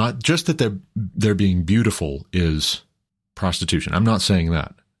 not just that they're being beautiful is prostitution. I'm not saying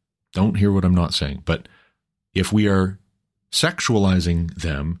that. Don't hear what I'm not saying. But if we are sexualizing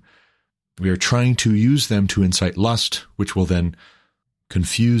them, we are trying to use them to incite lust, which will then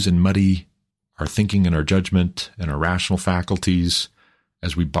confuse and muddy our thinking and our judgment and our rational faculties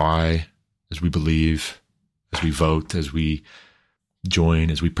as we buy, as we believe, as we vote, as we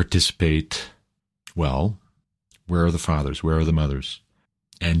join, as we participate. Well, where are the fathers? Where are the mothers?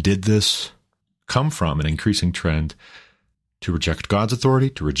 And did this come from an increasing trend to reject God's authority,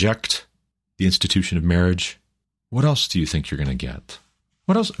 to reject the institution of marriage? What else do you think you're going to get?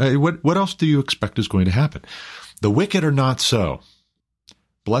 What else? What else do you expect is going to happen? The wicked are not so.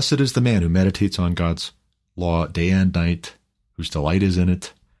 Blessed is the man who meditates on God's law day and night, whose delight is in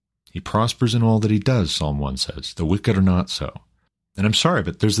it. He prospers in all that he does, Psalm 1 says. The wicked are not so. And I'm sorry,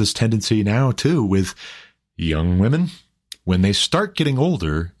 but there's this tendency now, too, with young women, when they start getting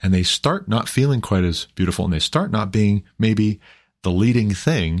older and they start not feeling quite as beautiful and they start not being maybe the leading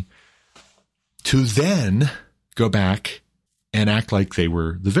thing, to then go back and act like they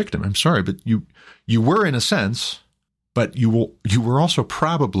were the victim. I'm sorry, but you were in a sense, but you were also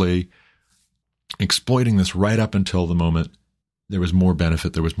probably exploiting this right up until the moment there was more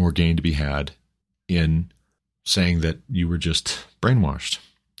benefit, there was more gain to be had in saying that you were just brainwashed.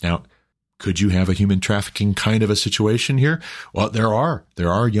 Now, could you have a human trafficking kind of a situation here? Well, there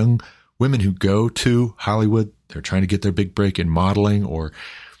are young women who go to Hollywood. They're trying to get their big break in modeling or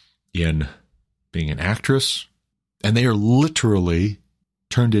in being an actress, and they are literally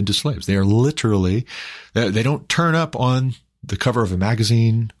turned into slaves. They are literally, they don't turn up on the cover of a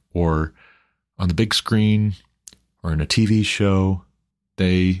magazine or on the big screen or in a TV show.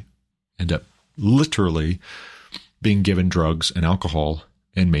 They end up literally being given drugs and alcohol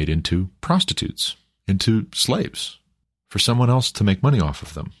and made into prostitutes. into slaves for someone else to make money off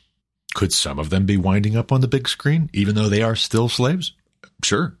of them. Could some of them be winding up on the big screen, even though they are still slaves?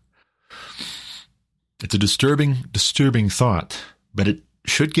 Sure. It's a disturbing thought, but it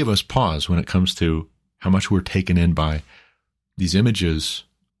should give us pause when it comes to how much we're taken in by these images.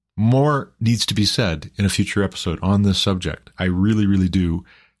 More needs to be said in a future episode on this subject. I really, really do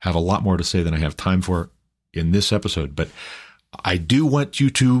have a lot more to say than I have time for in this episode, but I do want you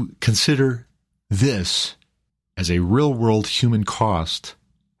to consider this as a real-world human cost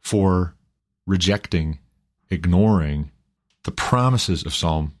for rejecting, ignoring the promises of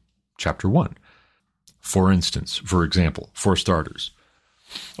Psalm chapter 1. For instance, for example, for starters.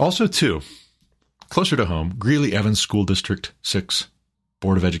 Also, too, closer to home, Greeley-Evans School District 6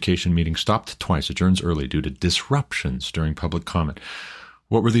 Board of Education meeting stopped twice, adjourns early due to disruptions during public comment.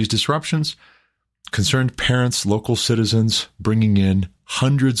 What were these disruptions? Concerned parents, local citizens bringing in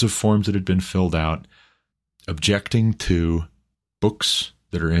hundreds of forms that had been filled out, objecting to books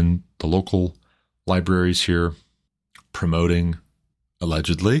that are in the local libraries here, promoting,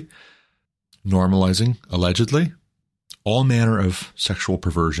 allegedly, normalizing, allegedly, all manner of sexual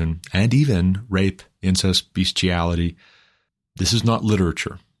perversion and even rape, incest, bestiality. This is not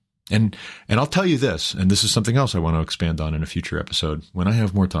literature. And I'll tell you this, and this is something else I want to expand on in a future episode when I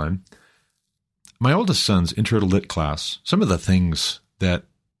have more time. My oldest son's intro to lit class, some of the things that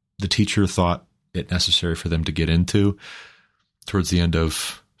the teacher thought it necessary for them to get into towards the end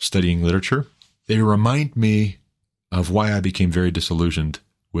of studying literature, they remind me of why I became very disillusioned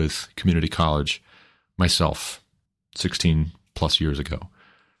with community college myself 16 plus years ago,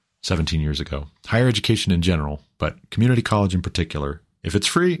 17 years ago. Higher education in general, but community college in particular. If it's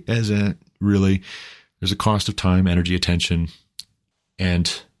free, isn't really, there's a cost of time, energy, attention,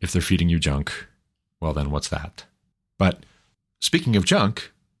 and if they're feeding you junk, well then what's that? But speaking of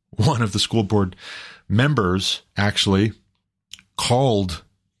junk, one of the school board members actually called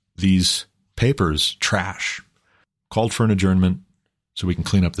these papers trash, called for an adjournment so we can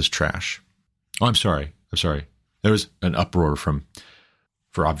clean up this trash. Oh, I'm sorry. There was an uproar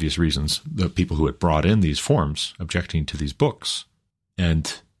for obvious reasons, the people who had brought in these forms objecting to these books.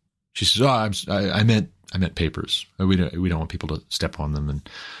 And she says, I meant papers. We don't want people to step on them and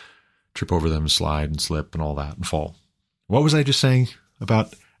trip over them and slide and slip and all that and fall. What was I just saying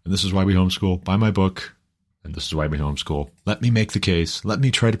about, and this is why we homeschool, buy my book, and this is why we homeschool. Let me make the case. Let me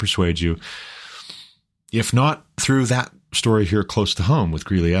try to persuade you. If not through that story here close to home with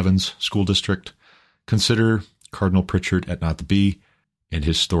Greeley-Evans School District, consider Cardinal Pritchard at Not the Bee and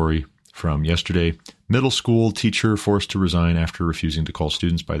his story from yesterday. Middle school teacher forced to resign after refusing to call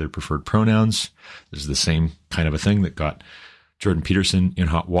students by their preferred pronouns. This is the same kind of a thing that got Jordan Peterson in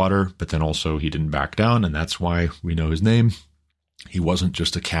hot water, but then also he didn't back down, and that's why we know his name. He wasn't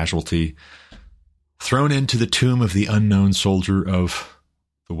just a casualty thrown into the tomb of the unknown soldier of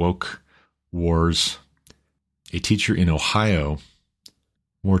the woke wars. A teacher in Ohio,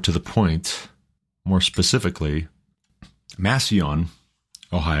 more to the point, more specifically, Massillon,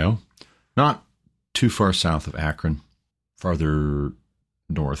 Ohio, not too far south of Akron, farther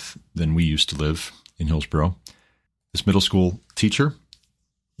north than we used to live in Hillsboro. This middle school teacher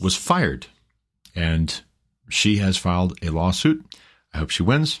was fired, and she has filed a lawsuit. I hope she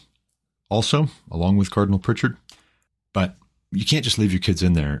wins, also, along with Cardinal Pritchard. But you can't just leave your kids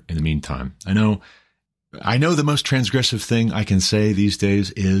in there in the meantime. I know the most transgressive thing I can say these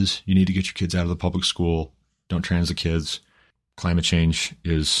days is you need to get your kids out of the public school. Don't trans the kids. Climate change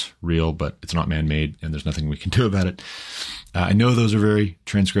is real, but it's not man-made, and there's nothing we can do about it. I know those are very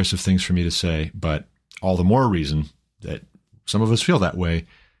transgressive things for me to say, but all the more reason that some of us feel that way,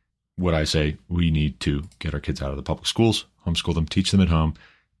 would I say we need to get our kids out of the public schools, homeschool them, teach them at home,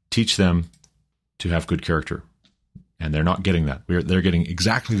 teach them to have good character. And they're not getting that. They're getting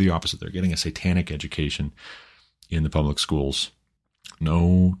exactly the opposite. They're getting a satanic education in the public schools.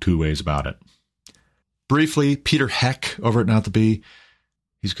 No two ways about it. Briefly, Peter Heck over at Not the Bee.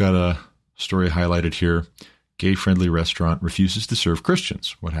 He's got a story highlighted here. Gay-friendly restaurant refuses to serve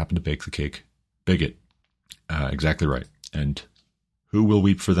Christians. What happened to bake the cake? Bigot. Exactly right. And who will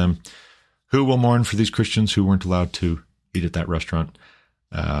weep for them? Who will mourn for these Christians who weren't allowed to eat at that restaurant,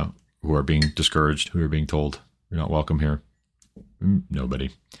 who are being discouraged, who are being told, you're not welcome here? Nobody.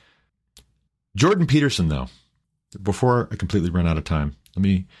 Jordan Peterson, though, before I completely run out of time, let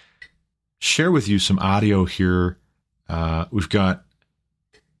me share with you some audio here. We've got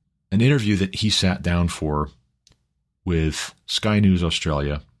an interview that he sat down for with Sky News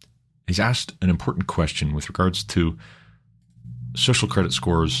Australia. He's asked an important question with regards to social credit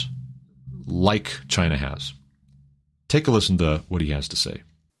scores like China has. Take a listen to what he has to say.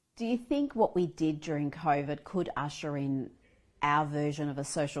 Do you think what we did during COVID could usher in our version of a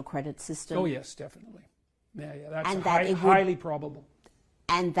social credit system? Oh, yes, definitely. Yeah, that's highly probable.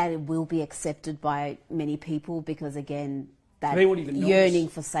 And that it will be accepted by many people because, again, that they won't even yearning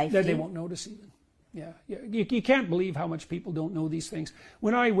notice. for safety. They won't notice even. Yeah. You can't believe how much people don't know these things.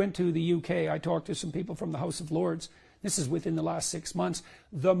 When I went to the UK, I talked to some people from the House of Lords. This is within the last 6 months.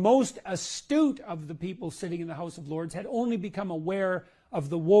 The most astute of the people sitting in the House of Lords had only become aware of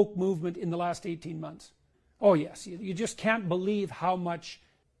the woke movement in the last 18 months. Oh, yes. You just can't believe how much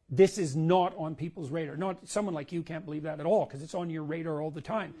this is not on people's radar. Not someone like you can't believe that at all because it's on your radar all the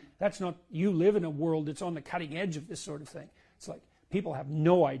time. That's not, you live in a world that's on the cutting edge of this sort of thing. It's like people have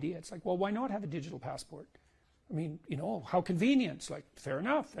no idea. It's like, well, why not have a digital passport? I mean, how convenient. It's like, fair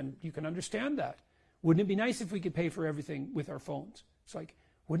enough, and you can understand that. Wouldn't it be nice if we could pay for everything with our phones? It's like,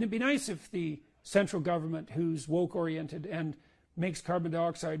 wouldn't it be nice if the central government, who's woke-oriented and makes carbon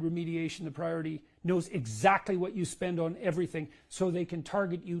dioxide remediation the priority, knows exactly what you spend on everything so they can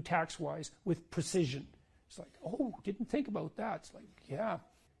target you tax-wise with precision? It's like, oh, didn't think about that. It's like,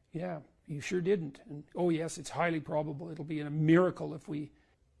 yeah, you sure didn't. And oh, yes, it's highly probable. It'll be a miracle if we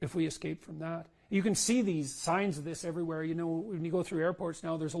escape from that. You can see these signs of this everywhere. When you go through airports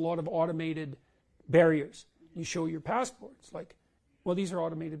now, there's a lot of automated barriers. You show your passport. It's like, well, these are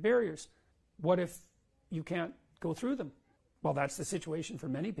automated barriers. What if you can't go through them? Well, that's the situation for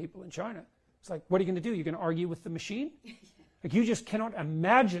many people in China. It's like, what are you going to do? You're going to argue with the machine? Like, you just cannot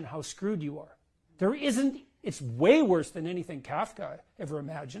imagine how screwed you are. It's way worse than anything Kafka ever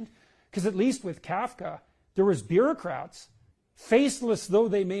imagined. Because at least with Kafka, there was bureaucrats. Faceless though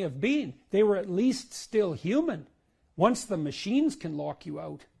they may have been, they were at least still human. Once the machines can lock you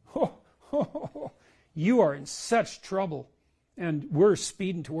out, you are in such trouble. And we're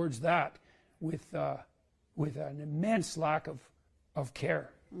speeding towards that with an immense lack of care.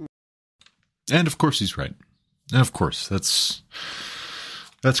 And of course he's right. And of course, that's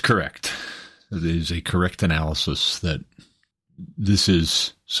correct. It is a correct analysis that this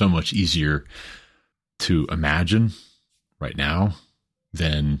is so much easier to imagine right now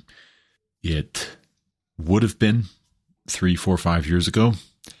than it would have been 3, 4, 5 years ago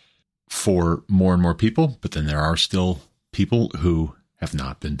for more and more people. But then there are still people who have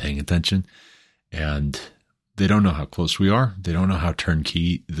not been paying attention, and they don't know how close we are. They don't know how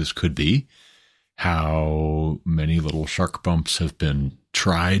turnkey this could be, how many little shark bumps have been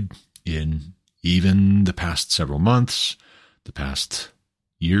tried in even the past several months, the past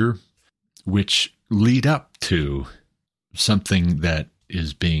year, which lead up to something that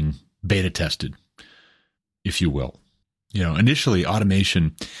is being beta tested, if you will. Initially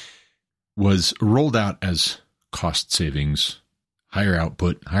automation was rolled out as cost savings, higher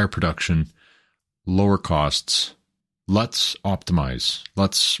output, higher production, lower costs. Let's optimize.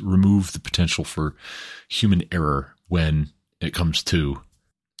 Let's remove the potential for human error when it comes to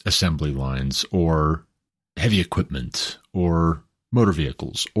assembly lines or heavy equipment or motor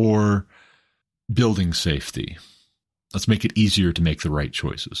vehicles or building safety. Let's make it easier to make the right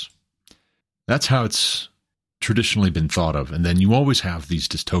choices. That's how it's traditionally been thought of. And then you always have these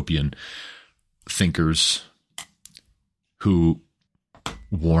dystopian thinkers who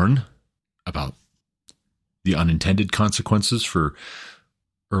warn about the unintended consequences for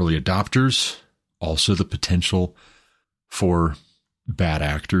early adopters, also the potential for bad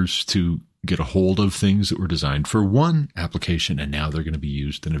actors to get a hold of things that were designed for one application and now they're going to be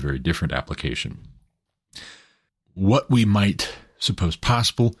used in a very different application. What we might suppose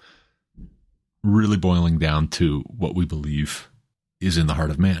possible, really boiling down to what we believe is in the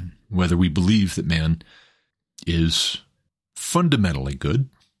heart of man. Whether we believe that man is fundamentally good,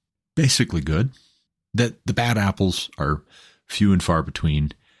 basically good, that the bad apples are few and far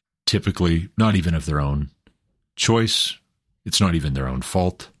between, typically not even of their own choice. It's not even their own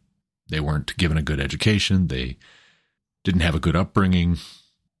fault. They weren't given a good education. They didn't have a good upbringing.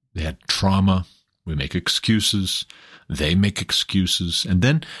 They had trauma. We make excuses. They make excuses. And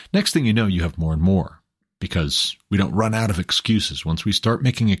then next thing you know, you have more and more because we don't run out of excuses. Once we start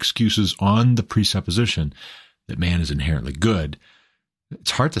making excuses on the presupposition that man is inherently good,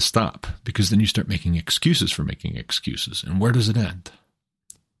 it's hard to stop because then you start making excuses for making excuses. And where does it end?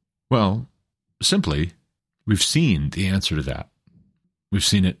 Well, simply, we've seen the answer to that. We've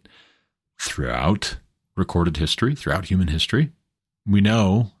seen it throughout recorded history, throughout human history. We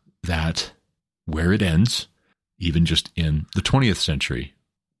know that where it ends, even just in the 20th century,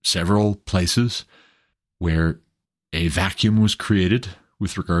 several places where a vacuum was created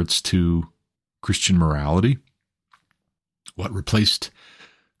with regards to Christian morality. What replaced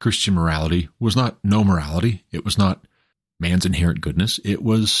Christian morality was not no morality. It was not man's inherent goodness. It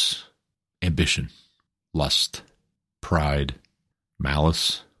was ambition, lust, pride,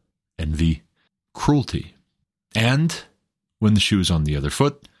 malice, envy, cruelty. And when the shoe is on the other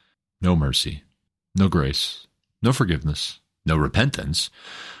foot, no mercy, no grace, no forgiveness, no repentance,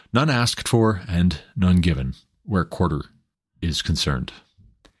 none asked for and none given where quarter is concerned.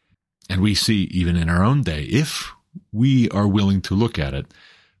 And we see even in our own day, if we are willing to look at it,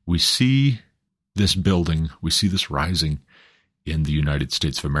 we see this building, we see this rising in the United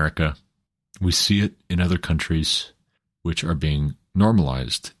States of America. We see it in other countries which are being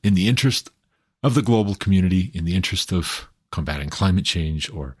normalized in the interest of the global community, in the interest of combating climate change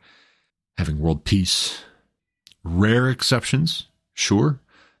or having world peace. Rare exceptions, sure,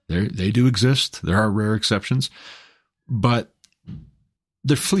 they do exist. There are rare exceptions, but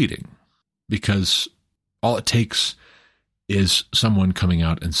they're fleeting because all it takes is someone coming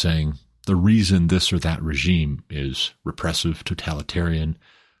out and saying the reason this or that regime is repressive, totalitarian,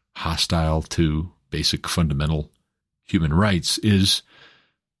 hostile to basic fundamental human rights is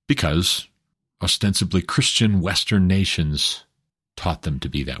because ostensibly Christian Western nations taught them to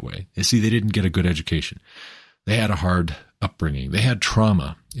be that way. You see, they didn't get a good education. They had a hard upbringing. They had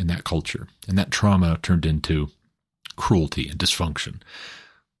trauma in that culture, and that trauma turned into cruelty and dysfunction.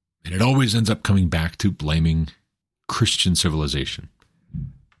 And it always ends up coming back to blaming Christian civilization.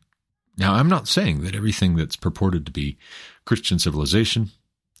 Now, I'm not saying that everything that's purported to be Christian civilization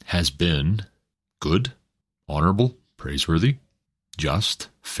has been good, honorable, praiseworthy, just,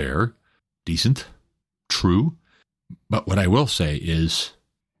 fair, decent, true. But what I will say is,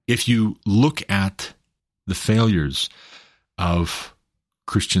 if you look at the failures of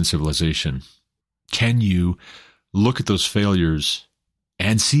Christian civilization, can you look at those failures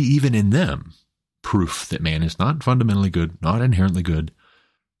and see even in them proof that man is not fundamentally good, not inherently good,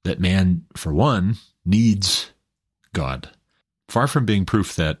 that man, for one, needs God? Far from being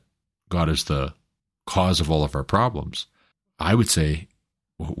proof that God is the cause of all of our problems, I would say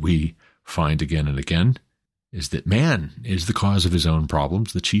what we find again and again is that man is the cause of his own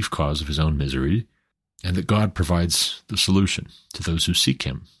problems, the chief cause of his own misery, and that God provides the solution to those who seek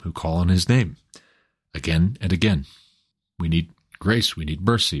him, who call on his name again and again. We need grace, we need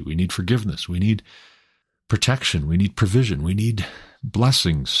mercy, we need forgiveness, we need protection, we need provision, we need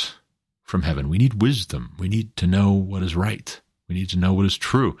blessings from heaven, we need wisdom, we need to know what is right, we need to know what is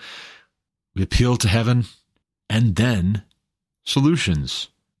true. We appeal to heaven, and then solutions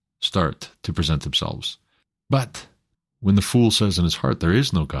start to present themselves. But when the fool says in his heart there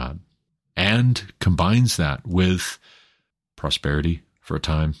is no God, and combines that with prosperity for a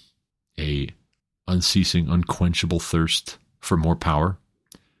time, a unceasing, unquenchable thirst for more power,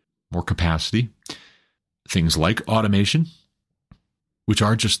 more capacity, things like automation, which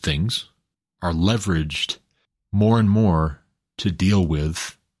are just things, are leveraged more and more to deal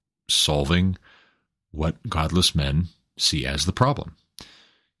with solving what godless men see as the problem.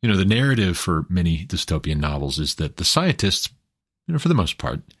 You know, the narrative for many dystopian novels is that the scientists, for the most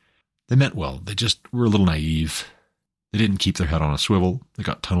part, they meant well. They just were a little naive. They didn't keep their head on a swivel. They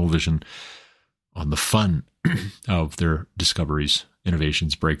got tunnel vision on the fun of their discoveries,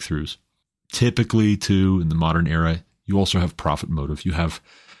 innovations, breakthroughs. Typically, too, in the modern era, you also have profit motive. You have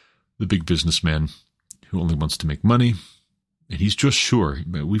the big businessman who only wants to make money, and he's just sure,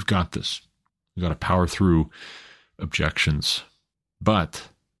 we've got this. We've got to power through objections. But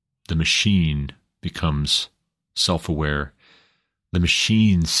the machine becomes self-aware. The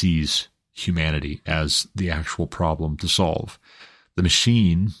machine sees humanity as the actual problem to solve. The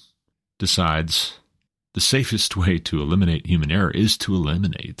machine decides the safest way to eliminate human error is to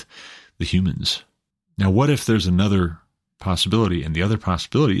eliminate the humans. Now, what if there's another possibility? And the other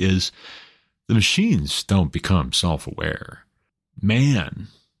possibility is the machines don't become self-aware. Man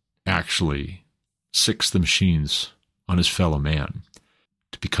actually sicks the machines on his fellow man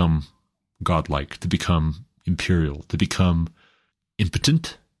to become godlike, to become imperial, to become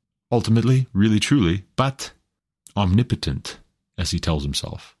impotent, ultimately, really truly, but omnipotent, as he tells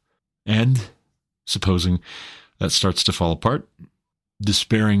himself. And, supposing that starts to fall apart,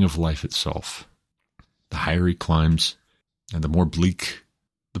 despairing of life itself. The higher he climbs, and the more bleak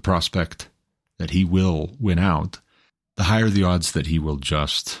the prospect that he will win out, the higher the odds that he will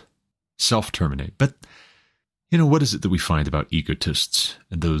just self-terminate. But, what is it that we find about egotists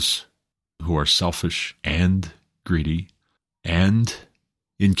and those who are selfish and greedy and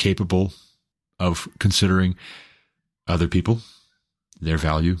incapable of considering other people, their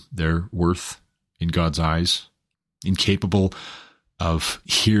value, their worth in God's eyes, incapable of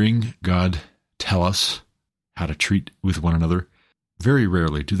hearing God tell us how to treat with one another? Very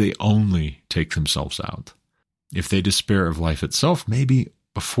rarely do they only take themselves out. If they despair of life itself, maybe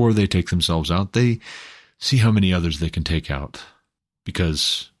before they take themselves out, they see how many others they can take out,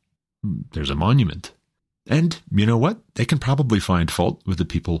 because there's a monument. And you know what? They can probably find fault with the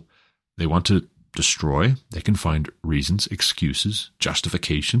people they want to destroy. They can find reasons, excuses,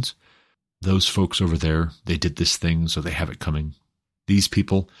 justifications. Those folks over there, they did this thing, so they have it coming. These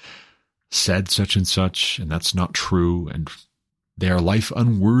people said such and such, and that's not true, and they are life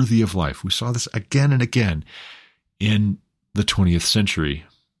unworthy of life. We saw this again and again in the 20th century.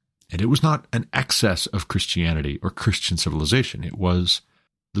 And it was not an excess of Christianity or Christian civilization. It was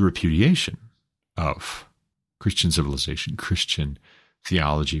the repudiation of Christian civilization, Christian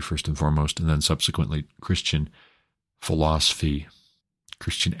theology first and foremost, and then subsequently Christian philosophy,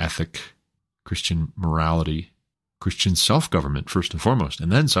 Christian ethic, Christian morality, Christian self-government first and foremost,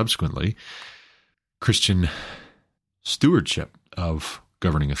 and then subsequently Christian stewardship of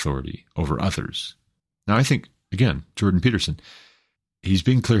governing authority over others. Now, I think, again, Jordan Peterson, he's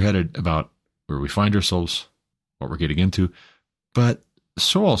being clear-headed about where we find ourselves, what we're getting into, but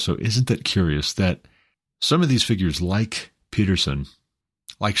so also isn't it curious that some of these figures like Peterson,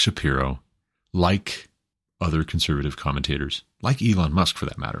 like Shapiro, like other conservative commentators, like Elon Musk for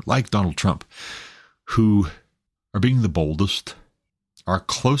that matter, like Donald Trump, who are being the boldest, are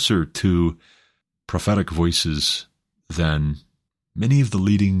closer to prophetic voices than many of the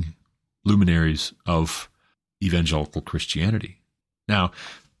leading luminaries of evangelical Christianity. Now,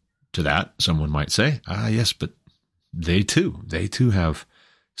 to that, someone might say, yes, but they too have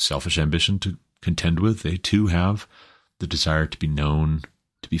selfish ambition to contend with. They too have the desire to be known,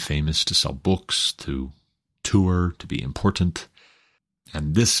 to be famous, to sell books, to tour, to be important.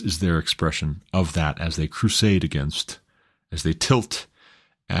 And this is their expression of that as they crusade against, as they tilt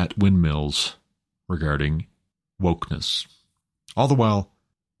at windmills regarding wokeness. All the while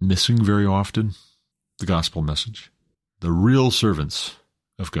missing very often the gospel message. The real servants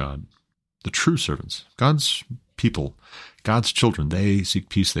of God, the true servants, God's people, God's children, they seek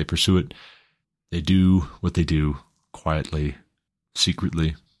peace, they pursue it. They do what they do quietly,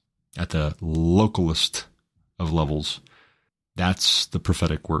 secretly, at the localest of levels. That's the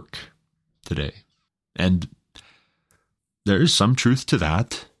prophetic work today. And there is some truth to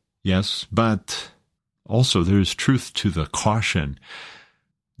that, yes, but also there is truth to the caution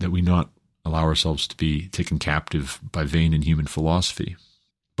that we not allow ourselves to be taken captive by vain and human philosophy,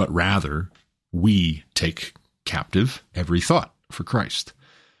 but rather we take captive every thought for Christ.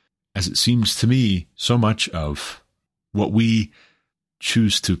 As it seems to me, so much of what we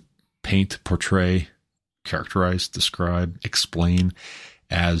choose to paint, portray, characterize, describe, explain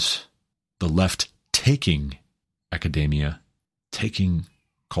as the left taking academia, taking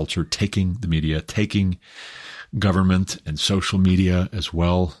culture, taking the media, taking government and social media as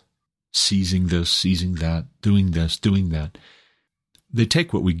well, seizing this, seizing that, doing this, doing that. They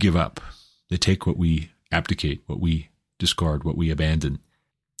take what we give up. They take what we abdicate, what we discard, what we abandon,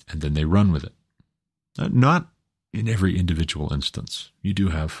 and then they run with it. Not in every individual instance. You do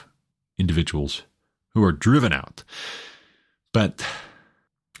have individuals who are driven out, but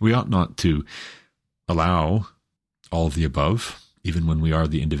we ought not to allow all of the above, even when we are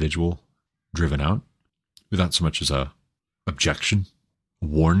the individual driven out, without so much as a objection,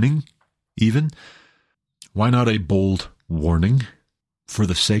 warning even. Why not a bold warning for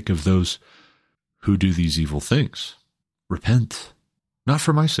the sake of those who do these evil things? Repent, not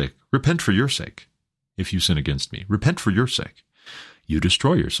for my sake. Repent for your sake. If you sin against me, repent for your sake. You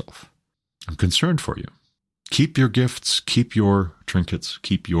destroy yourself. I'm concerned for you. Keep your gifts, keep your trinkets,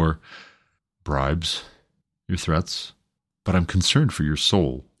 keep your bribes, your threats, but I'm concerned for your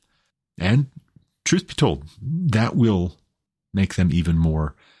soul. And truth be told, that will make them even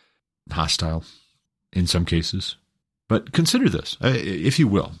more hostile in some cases. But consider this, if you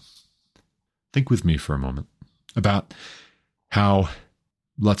will. Think with me for a moment about how,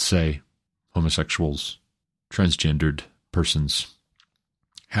 let's say, homosexuals, transgendered persons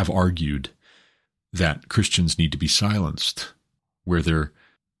have argued that Christians need to be silenced, where their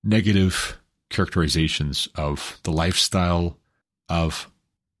negative characterizations of the lifestyle of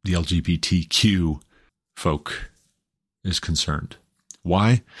the LGBTQ folk is concerned.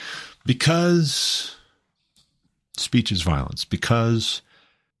 Why? Because speech is violence, because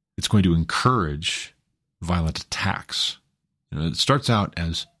it's going to encourage violent attacks. It starts out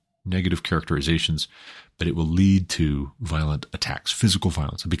as negative characterizations, but it will lead to violent attacks, physical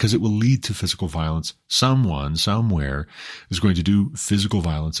violence. And because it will lead to physical violence, someone, somewhere, is going to do physical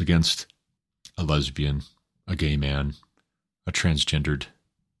violence against a lesbian, a gay man, a transgendered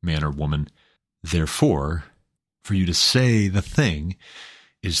man or woman. Therefore, for you to say the thing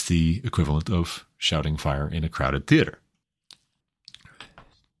is the equivalent of shouting fire in a crowded theater.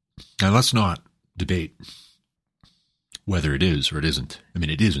 Now, let's not debate whether it is or it isn't. I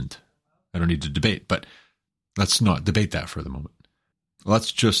mean, it isn't. I don't need to debate, but let's not debate that for the moment.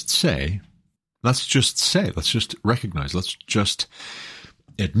 Let's just recognize, let's just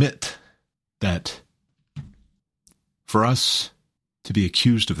admit that for us to be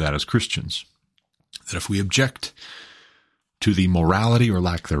accused of that as Christians, that if we object to the morality or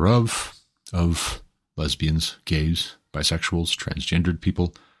lack thereof of lesbians, gays, bisexuals, transgendered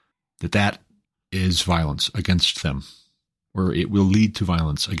people, that is violence against them, or it will lead to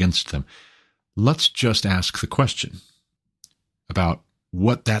violence against them. Let's just ask the question about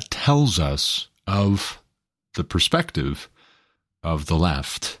what that tells us of the perspective of the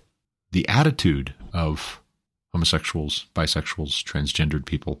left, the attitude of homosexuals, bisexuals, transgendered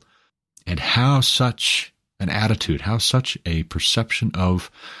people, and how such an attitude, how such a perception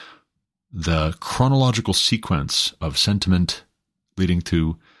of the chronological sequence of sentiment leading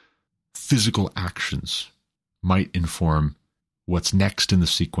to physical actions might inform what's next in the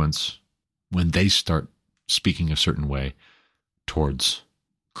sequence when they start speaking a certain way towards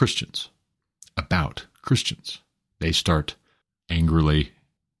Christians, about Christians. They start angrily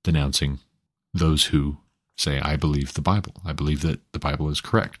denouncing those who say, I believe the Bible. I believe that the Bible is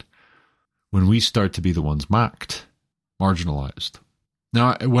correct. When we start to be the ones mocked, marginalized.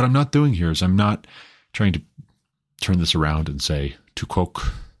 Now, what I'm not doing here is I'm not trying to turn this around and say, to quote,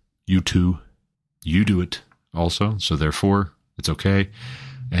 you too, you do it also, so therefore it's okay.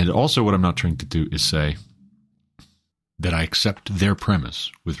 And also what I'm not trying to do is say that I accept their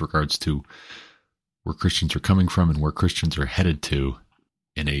premise with regards to where Christians are coming from and where Christians are headed to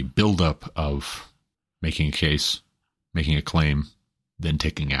in a buildup of making a case, making a claim, then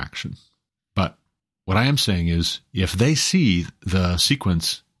taking action. But what I am saying is, if they see the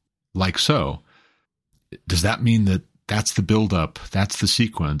sequence like so, does that mean that that's the buildup, that's the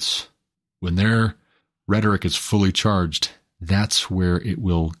sequence? When their rhetoric is fully charged, that's where it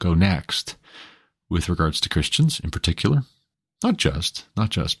will go next with regards to Christians in particular. Not just,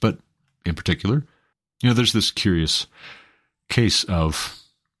 but in particular. You know, there's this curious case of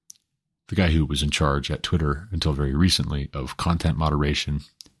the guy who was in charge at Twitter until very recently of content moderation,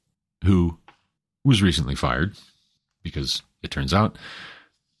 who was recently fired because it turns out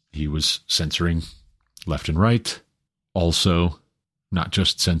he was censoring left and right. Also, not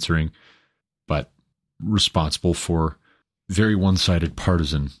just censoring, but responsible for very one-sided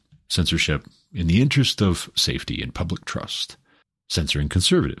partisan censorship in the interest of safety and public trust, censoring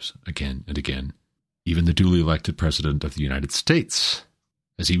conservatives again and again, even the duly elected president of the United States,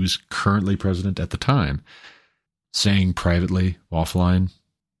 as he was currently president at the time, saying privately, offline,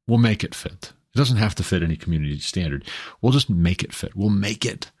 we'll make it fit. It doesn't have to fit any community standard. We'll just make it fit. We'll make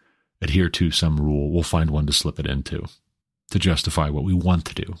it adhere to some rule. We'll find one to slip it into to justify what we want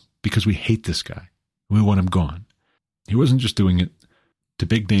to do because we hate this guy. We want him gone. He wasn't just doing it to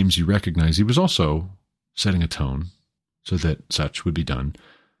big names you recognize. He was also setting a tone so that such would be done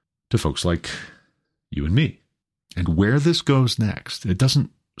to folks like you and me. And where this goes next, it doesn't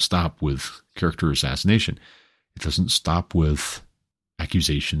stop with character assassination. It doesn't stop with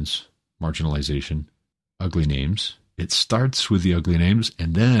accusations, marginalization, ugly names. It starts with the ugly names,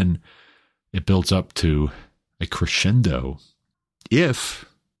 and then it builds up to a crescendo if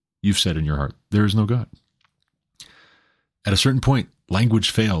you've said in your heart, there is no God. At a certain point, language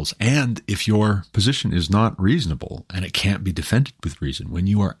fails, and if your position is not reasonable and it can't be defended with reason, when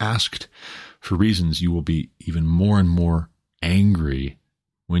you are asked for reasons, you will be even more and more angry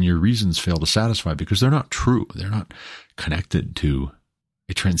when your reasons fail to satisfy because they're not true. They're not connected to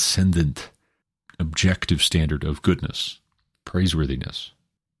a transcendent, objective standard of goodness, praiseworthiness.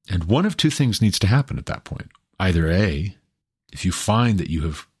 And one of two things needs to happen at that point. Either A, if you find that you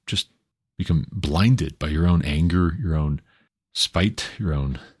have just become blinded by your own anger, your own spite, your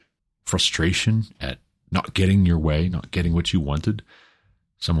own frustration at not getting your way, not getting what you wanted,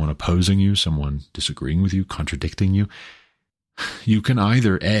 someone opposing you, someone disagreeing with you, contradicting you, you can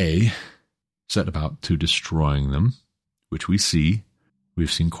either A, set about to destroying them, which we see.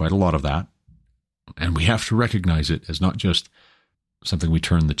 We've seen quite a lot of that. And we have to recognize it as not just something we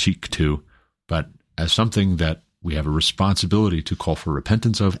turn the cheek to, but as something that we have a responsibility to call for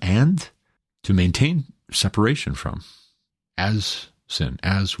repentance of and to maintain separation from, as sin,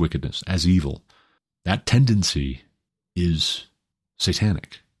 as wickedness, as evil. That tendency is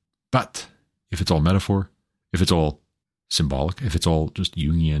satanic. But if it's all metaphor, if it's all symbolic, if it's all just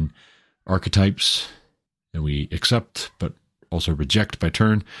Jungian archetypes, and we accept but also reject by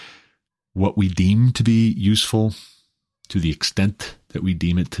turn what we deem to be useful to the extent that we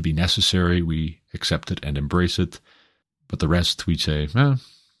deem it to be necessary, we accept it and embrace it, but the rest we say,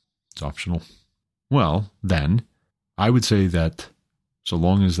 it's optional. Well, then, I would say that so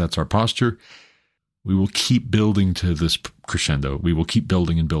long as that's our posture, we will keep building to this crescendo. We will keep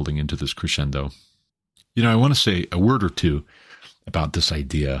building and building into this crescendo. I want to say a word or two about this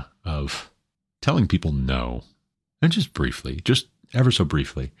idea of telling people no. And just briefly, just ever so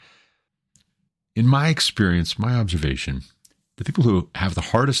briefly. In my experience, my observation, the people who have the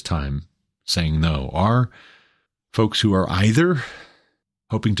hardest time saying no are folks who are either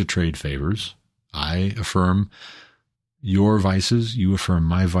hoping to trade favors. I affirm your vices, you affirm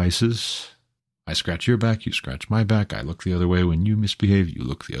my vices. I scratch your back, you scratch my back. I look the other way when you misbehave, you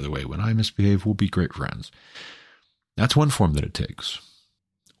look the other way when I misbehave. We'll be great friends. That's one form that it takes.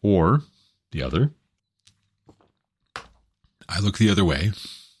 Or the other, I look the other way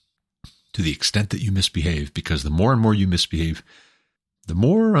to the extent that you misbehave, because the more and more you misbehave, the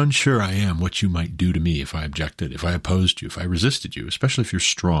more unsure I am what you might do to me if I objected, if I opposed you, if I resisted you, especially if you're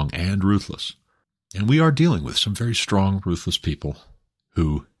strong and ruthless. And we are dealing with some very strong, ruthless people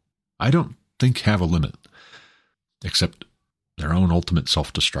who I don't think have a limit, except their own ultimate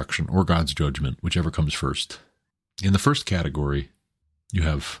self-destruction or God's judgment, whichever comes first. In the first category, you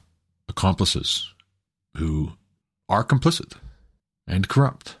have accomplices who are complicit and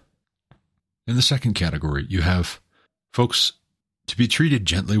corrupt. In the second category, you have folks to be treated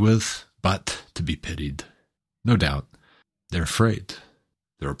gently with, but to be pitied. No doubt, they're afraid.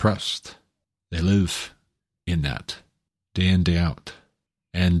 They're oppressed. They live in that day in, day out.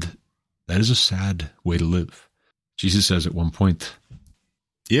 And that is a sad way to live. Jesus says at one point,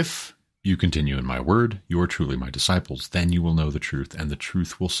 if you continue in my word, you are truly my disciples. Then you will know the truth, and the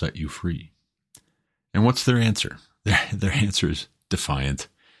truth will set you free. And what's their answer? Their answer is defiant,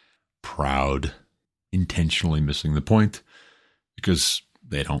 proud, intentionally missing the point because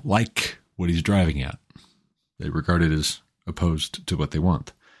they don't like what he's driving at. They regard it as opposed to what they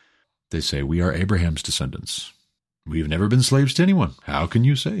want. They say, we are Abraham's descendants. We have never been slaves to anyone. How can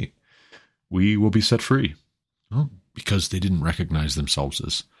you say we will be set free? Well, because they didn't recognize themselves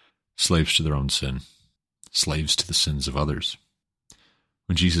as slaves to their own sin, slaves to the sins of others.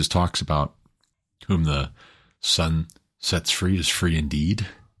 When Jesus talks about whom the Son sets free is free indeed,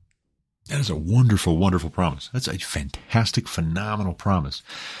 that is a wonderful, wonderful promise. That's a fantastic, phenomenal promise.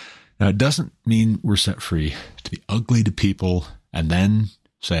 Now, it doesn't mean we're set free to be ugly to people and then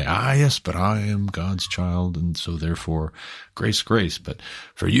say, yes, but I am God's child, and so therefore grace, grace. But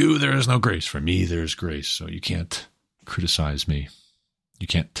for you, there is no grace. For me, there is grace. So you can't criticize me. You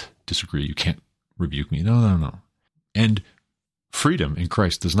can't disagree. You can't rebuke me. No. And freedom in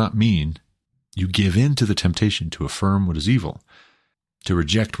Christ does not mean you give in to the temptation to affirm what is evil, to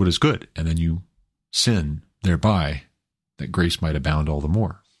reject what is good, and then you sin thereby that grace might abound all the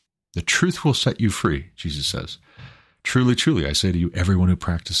more. The truth will set you free, Jesus says. Truly, truly, I say to you, everyone who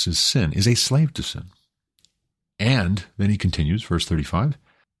practices sin is a slave to sin. And then he continues, verse 35,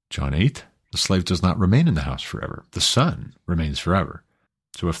 John 8, the slave does not remain in the house forever. The Son remains forever.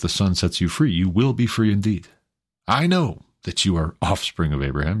 So if the Son sets you free, you will be free indeed. I know that you are offspring of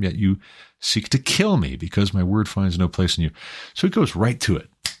Abraham, yet you seek to kill me because my word finds no place in you. So he goes right to it,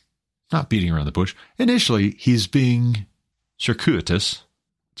 not beating around the bush. Initially, he's being circuitous.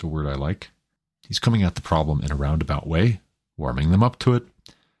 It's a word I like. He's coming at the problem in a roundabout way, warming them up to it,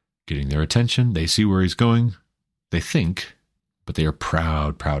 getting their attention. They see where he's going. They think, but they are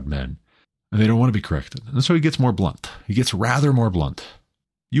proud, proud men, and they don't want to be corrected. And so he gets more blunt. He gets rather more blunt.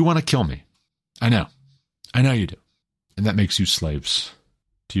 You want to kill me. I know. I know you do. And that makes you slaves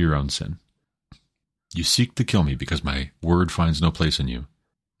to your own sin. You seek to kill me because my word finds no place in you.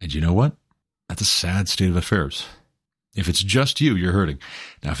 And you know what? That's a sad state of affairs. If it's just you, you're hurting.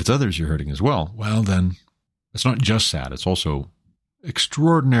 Now, if it's others, you're hurting as well. Well, then it's not just sad. It's also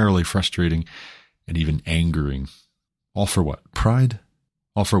extraordinarily frustrating and even angering. All for what? Pride?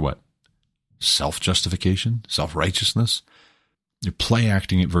 All for what? Self-justification? Self-righteousness? You're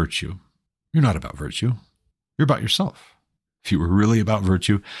play-acting at virtue. You're not about virtue. You're about yourself. If you were really about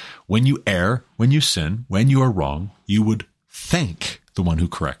virtue, when you err, when you sin, when you are wrong, you would thank the one who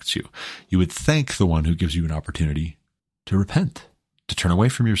corrects you. You would thank the one who gives you an opportunity to repent, to turn away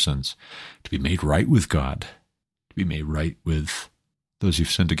from your sins, to be made right with God, to be made right with those you've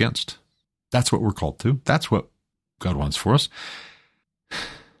sinned against. That's what we're called to. That's what God wants for us.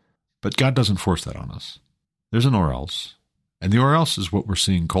 But God doesn't force that on us. There's an or else. And the or else is what we're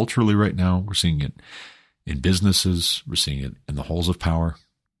seeing culturally right now. We're seeing it in businesses. We're seeing it in the halls of power.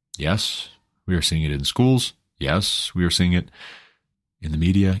 Yes, we are seeing it in schools. Yes, we are seeing it in the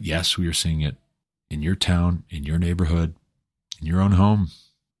media. Yes, we are seeing it in your town, in your neighborhood, in your own home.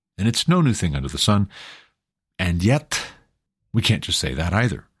 And it's no new thing under the sun. And yet, we can't just say that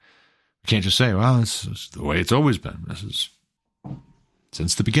either. We can't just say, well, this is the way it's always been. This is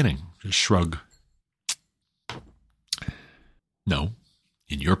since the beginning. Just shrug. No.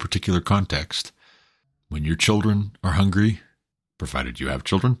 In your particular context, when your children are hungry, provided you have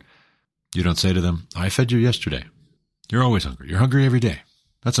children, you don't say to them, I fed you yesterday. You're always hungry. You're hungry every day.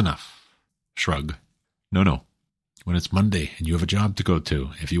 That's enough. Shrug. No. When it's Monday and you have a job to go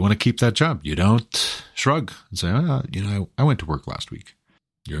to, if you want to keep that job, you don't shrug and say, I went to work last week.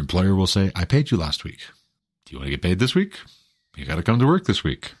 Your employer will say, I paid you last week. Do you want to get paid this week? You got to come to work this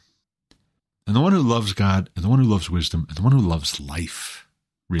week. And the one who loves God and the one who loves wisdom and the one who loves life,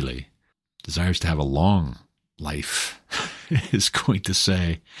 really, desires to have a long life, is going to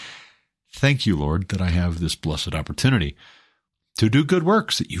say, thank you, Lord, that I have this blessed opportunity to do good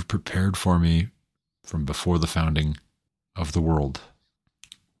works that you've prepared for me from before the founding of the world.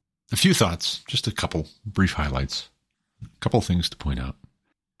 A few thoughts, just a couple brief highlights, a couple things to point out.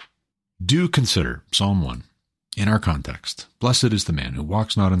 Do consider Psalm 1 in our context. Blessed is the man who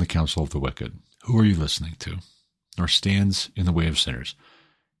walks not in the counsel of the wicked. Who are you listening to? Nor stands in the way of sinners.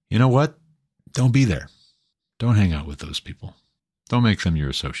 You know what? Don't be there. Don't hang out with those people. Don't make them your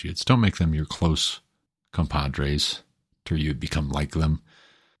associates. Don't make them your close compadres till you become like them.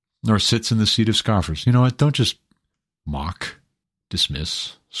 Nor sits in the seat of scoffers. You know what? Don't just mock,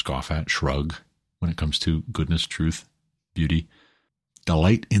 dismiss, scoff at, shrug when it comes to goodness, truth, beauty.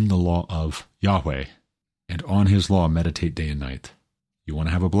 Delight in the law of Yahweh, and on his law meditate day and night. You want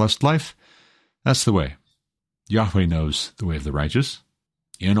to have a blessed life? That's the way. Yahweh knows the way of the righteous.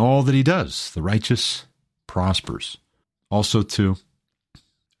 In all that he does, the righteous prospers. Also, too,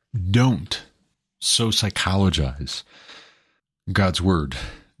 don't so psychologize God's word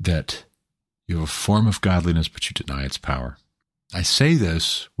that you have a form of godliness, but you deny its power. I say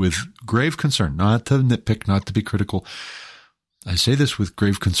this with grave concern, not to nitpick, not to be critical. I say this with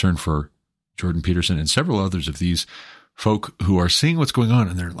grave concern for Jordan Peterson and several others of these folk who are seeing what's going on,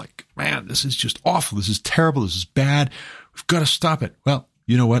 and they're like, man, this is just awful. This is terrible. This is bad. We've got to stop it. Well,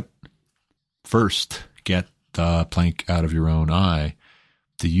 you know what? First, get the plank out of your own eye.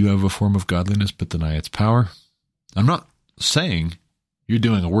 Do you have a form of godliness but deny its power? I'm not saying you're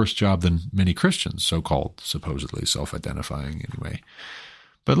doing a worse job than many Christians, so-called, supposedly self-identifying anyway.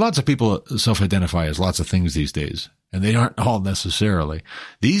 But lots of people self-identify as lots of things these days, and they aren't all necessarily.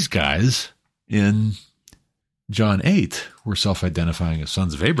 These guys in John 8 were self-identifying as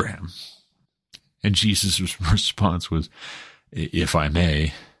sons of Abraham. And Jesus' response was, if I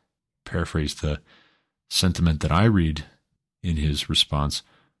may paraphrase the sentiment that I read in his response,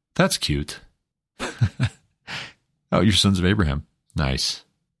 that's cute. Oh, you're sons of Abraham. Nice.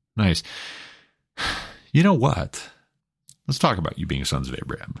 You know what? Let's talk about you being sons of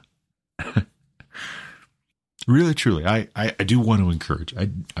Abraham. Really, truly, I do want to encourage.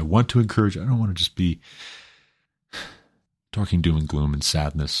 I want to encourage. I don't want to just be talking doom and gloom and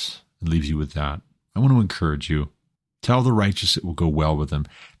sadness and leave you with that. I want to encourage you. Tell the righteous it will go well with them.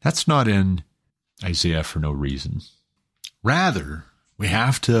 That's not in Isaiah for no reason. Rather, we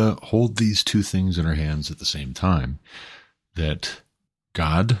have to hold these two things in our hands at the same time, that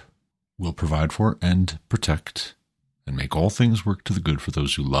God will provide for and protect and make all things work to the good for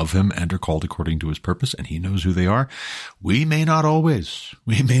those who love him and are called according to his purpose, and he knows who they are. We may not always.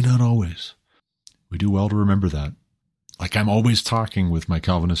 We do well to remember that. Like I'm always talking with my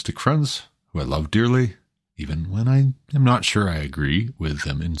Calvinistic friends, who I love dearly, even when I am not sure I agree with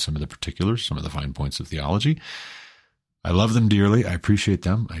them in some of the particulars, some of the fine points of theology. I love them dearly. I appreciate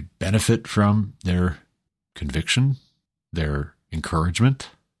them. I benefit from their conviction, their encouragement,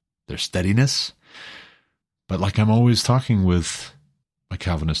 their steadiness. But like I'm always talking with my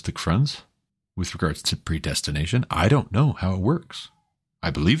Calvinistic friends with regards to predestination, I don't know how it works. I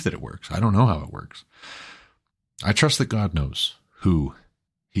believe that it works. I don't know how it works. I trust that God knows who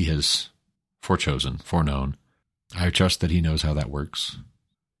he has foreknown. I trust that he knows how that works.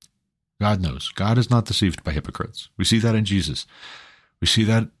 God knows. God is not deceived by hypocrites. We see that in Jesus. We see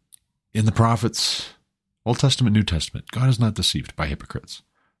that in the prophets, Old Testament, New Testament. God is not deceived by hypocrites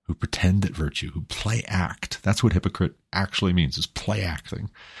who pretend at virtue, who play act. That's what hypocrite actually means, is play acting.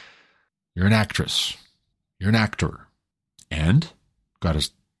 You're an actress. You're an actor. And God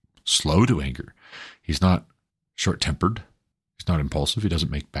is slow to anger. He's not short-tempered. He's not impulsive. He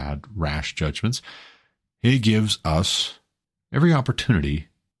doesn't make bad, rash judgments. He gives us every opportunity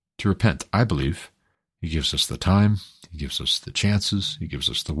to repent, I believe. He gives us the time. He gives us the chances. He gives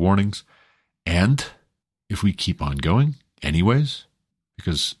us the warnings. And if we keep on going anyways,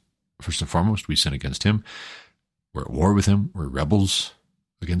 because first and foremost, we sin against him. We're at war with him. We're rebels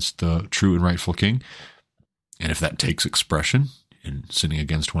against the true and rightful king. And if that takes expression in sinning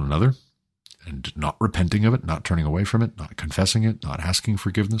against one another and not repenting of it, not turning away from it, not confessing it, not asking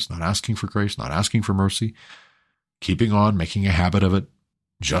forgiveness, not asking for grace, not asking for mercy, keeping on, making a habit of it,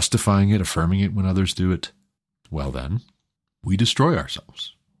 justifying it, affirming it when others do it, well then, we destroy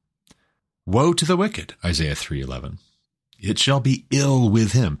ourselves. Woe to the wicked, Isaiah 3:11. It shall be ill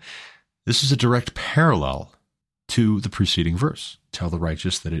with him. This is a direct parallel to the preceding verse. Tell the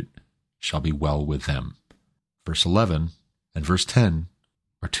righteous that it shall be well with them. Verse 11 and verse 10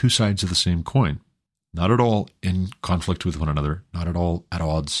 are two sides of the same coin, not at all in conflict with one another, not at all at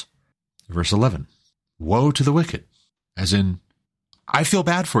odds. Verse 11, woe to the wicked, as in, I feel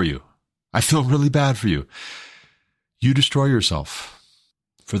bad for you. I feel really bad for you. You destroy yourself,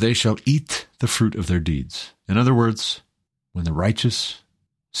 for they shall eat the fruit of their deeds. In other words, when the righteous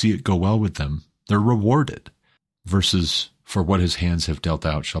see it go well with them, they're rewarded, versus for what his hands have dealt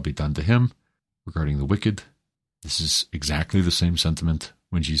out shall be done to him. Regarding the wicked, this is exactly the same sentiment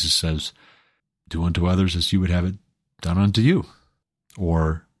when Jesus says, do unto others as you would have it done unto you,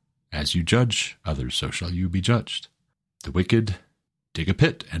 or as you judge others, so shall you be judged. The wicked dig a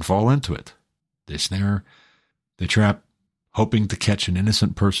pit and fall into it. They snare, they trap, hoping to catch an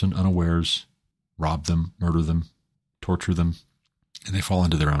innocent person unawares, rob them, murder them, torture them, and they fall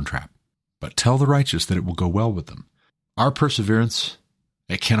into their own trap. But tell the righteous that it will go well with them. Our perseverance,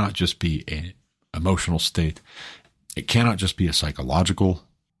 it cannot just be an emotional state. It cannot just be a psychological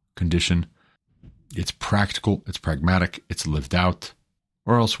condition. It's practical, it's pragmatic, it's lived out.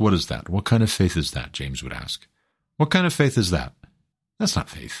 Or else what is that? What kind of faith is that, James would ask. What kind of faith is that? That's not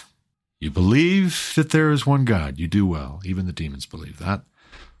faith. You believe that there is one God. You do well. Even the demons believe that.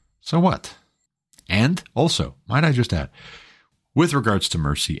 So what? And also, might I just add, with regards to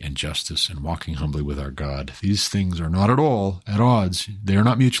mercy and justice and walking humbly with our God, these things are not at all at odds. They are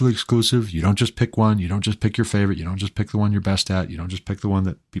not mutually exclusive. You don't just pick one. You don't just pick your favorite. You don't just pick the one you're best at. You don't just pick the one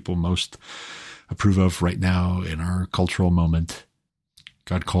that people most approve of right now in our cultural moment.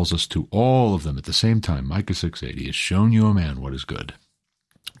 God calls us to all of them at the same time. Micah 6:8, He has shown you, a man, what is good.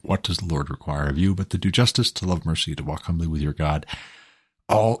 What does the Lord require of you but to do justice, to love mercy, to walk humbly with your God,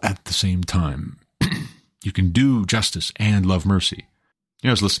 all at the same time? You can do justice and love mercy.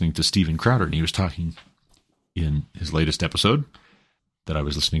 I was listening to Steven Crowder, and he was talking in his latest episode that I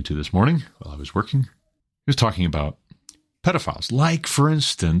was listening to this morning while I was working. He was talking about pedophiles, like, for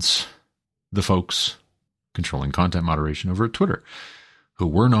instance, the folks controlling content moderation over at Twitter, who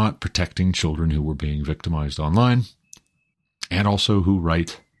were not protecting children who were being victimized online, and also who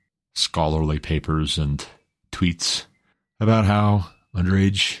write scholarly papers and tweets about how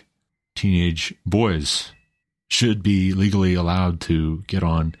underage teenage boys should be legally allowed to get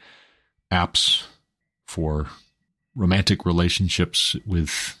on apps for romantic relationships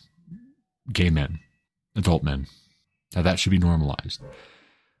with gay men, adult men. Now that should be normalized.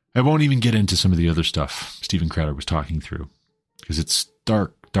 I won't even get into some of the other stuff Steven Crowder was talking through, because it's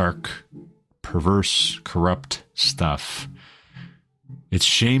dark, perverse, corrupt stuff. It's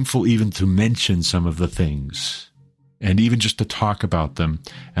shameful even to mention some of the things, and even just to talk about them.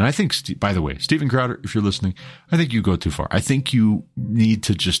 And I think, by the way, Steven Crowder, if you're listening, I think you go too far. I think you need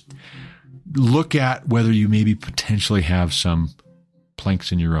to just look at whether you maybe potentially have some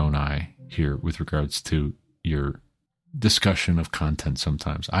planks in your own eye here with regards to your discussion of content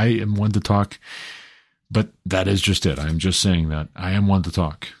sometimes. I am one to talk, but that is just it. I'm just saying that I am one to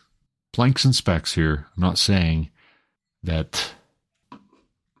talk. Planks and specks here. I'm not saying that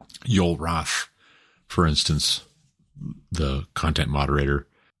Yoel Roth, for instance, the content moderator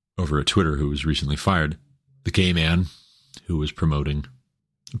over at Twitter who was recently fired, the gay man who was promoting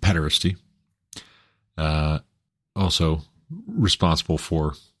pederasty, also responsible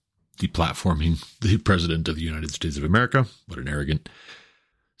for deplatforming the President of the United States of America. What an arrogant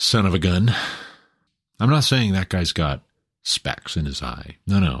son of a gun. I'm not saying that guy's got specks in his eye.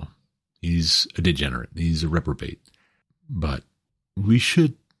 No. He's a degenerate. He's a reprobate. But we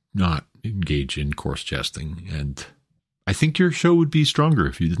should not engage in coarse jesting, and I think your show would be stronger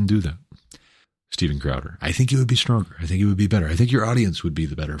if you didn't do that. Steven Crowder, I think it would be stronger. I think it would be better. I think your audience would be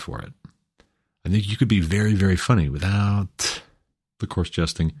the better for it. I think you could be very, very funny without the coarse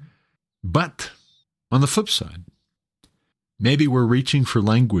jesting. But on the flip side, maybe we're reaching for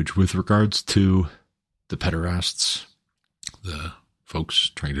language with regards to the pederasts, the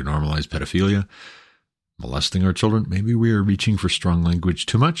folks trying to normalize pedophilia, molesting our children. Maybe we are reaching for strong language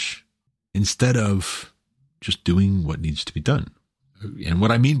too much instead of just doing what needs to be done. And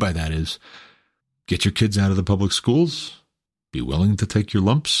what I mean by that is get your kids out of the public schools, be willing to take your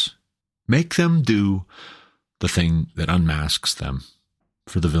lumps, make them do the thing that unmasks them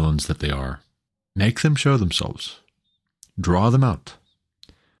for the villains that they are. Make them show themselves. Draw them out.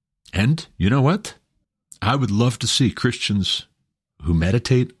 And you know what? I would love to see Christians who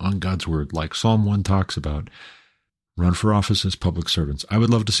meditate on God's word, like Psalm 1 talks about, run for office as public servants. I would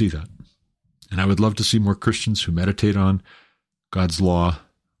love to see that. And I would love to see more Christians who meditate on God's law,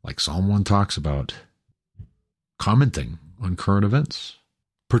 like Psalm 1 talks about, commenting on current events,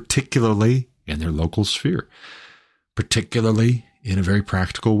 particularly in their local sphere, particularly in a very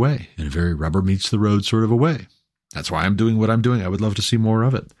practical way, in a very rubber meets the road sort of a way. That's why I'm doing what I'm doing. I would love to see more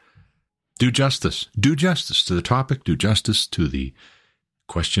of it. Do justice. Do justice to the topic. Do justice to the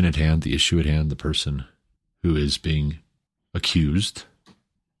question at hand, the issue at hand, the person who is being accused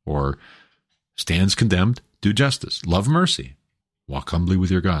or stands condemned. Do justice. Love mercy. Walk humbly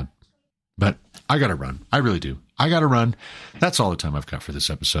with your God. But I got to run. I really do. I got to run. That's all the time I've got for this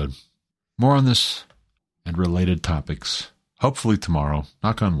episode. More on this and related topics, hopefully tomorrow.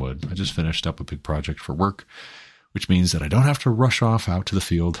 Knock on wood. I just finished up a big project for work, which means that I don't have to rush off out to the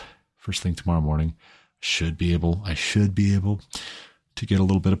field first thing tomorrow morning. I should be able to get a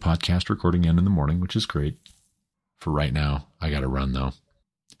little bit of podcast recording in the morning, which is great. For right now, I got to run though.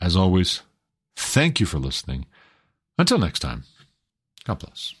 As always, thank you for listening. Until next time, God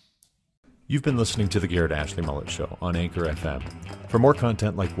bless. You've been listening to The Garrett Ashley Mullet Show on Anchor FM. For more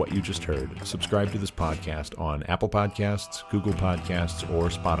content like what you just heard, subscribe to this podcast on Apple Podcasts, Google Podcasts, or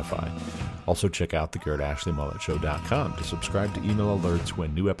Spotify. Also check out thegarrettashleymulletshow.com to subscribe to email alerts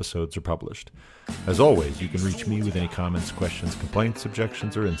when new episodes are published. As always, you can reach me with any comments, questions, complaints,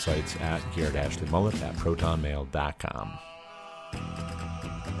 objections, or insights at garrettashleyMullet@protonmail.com.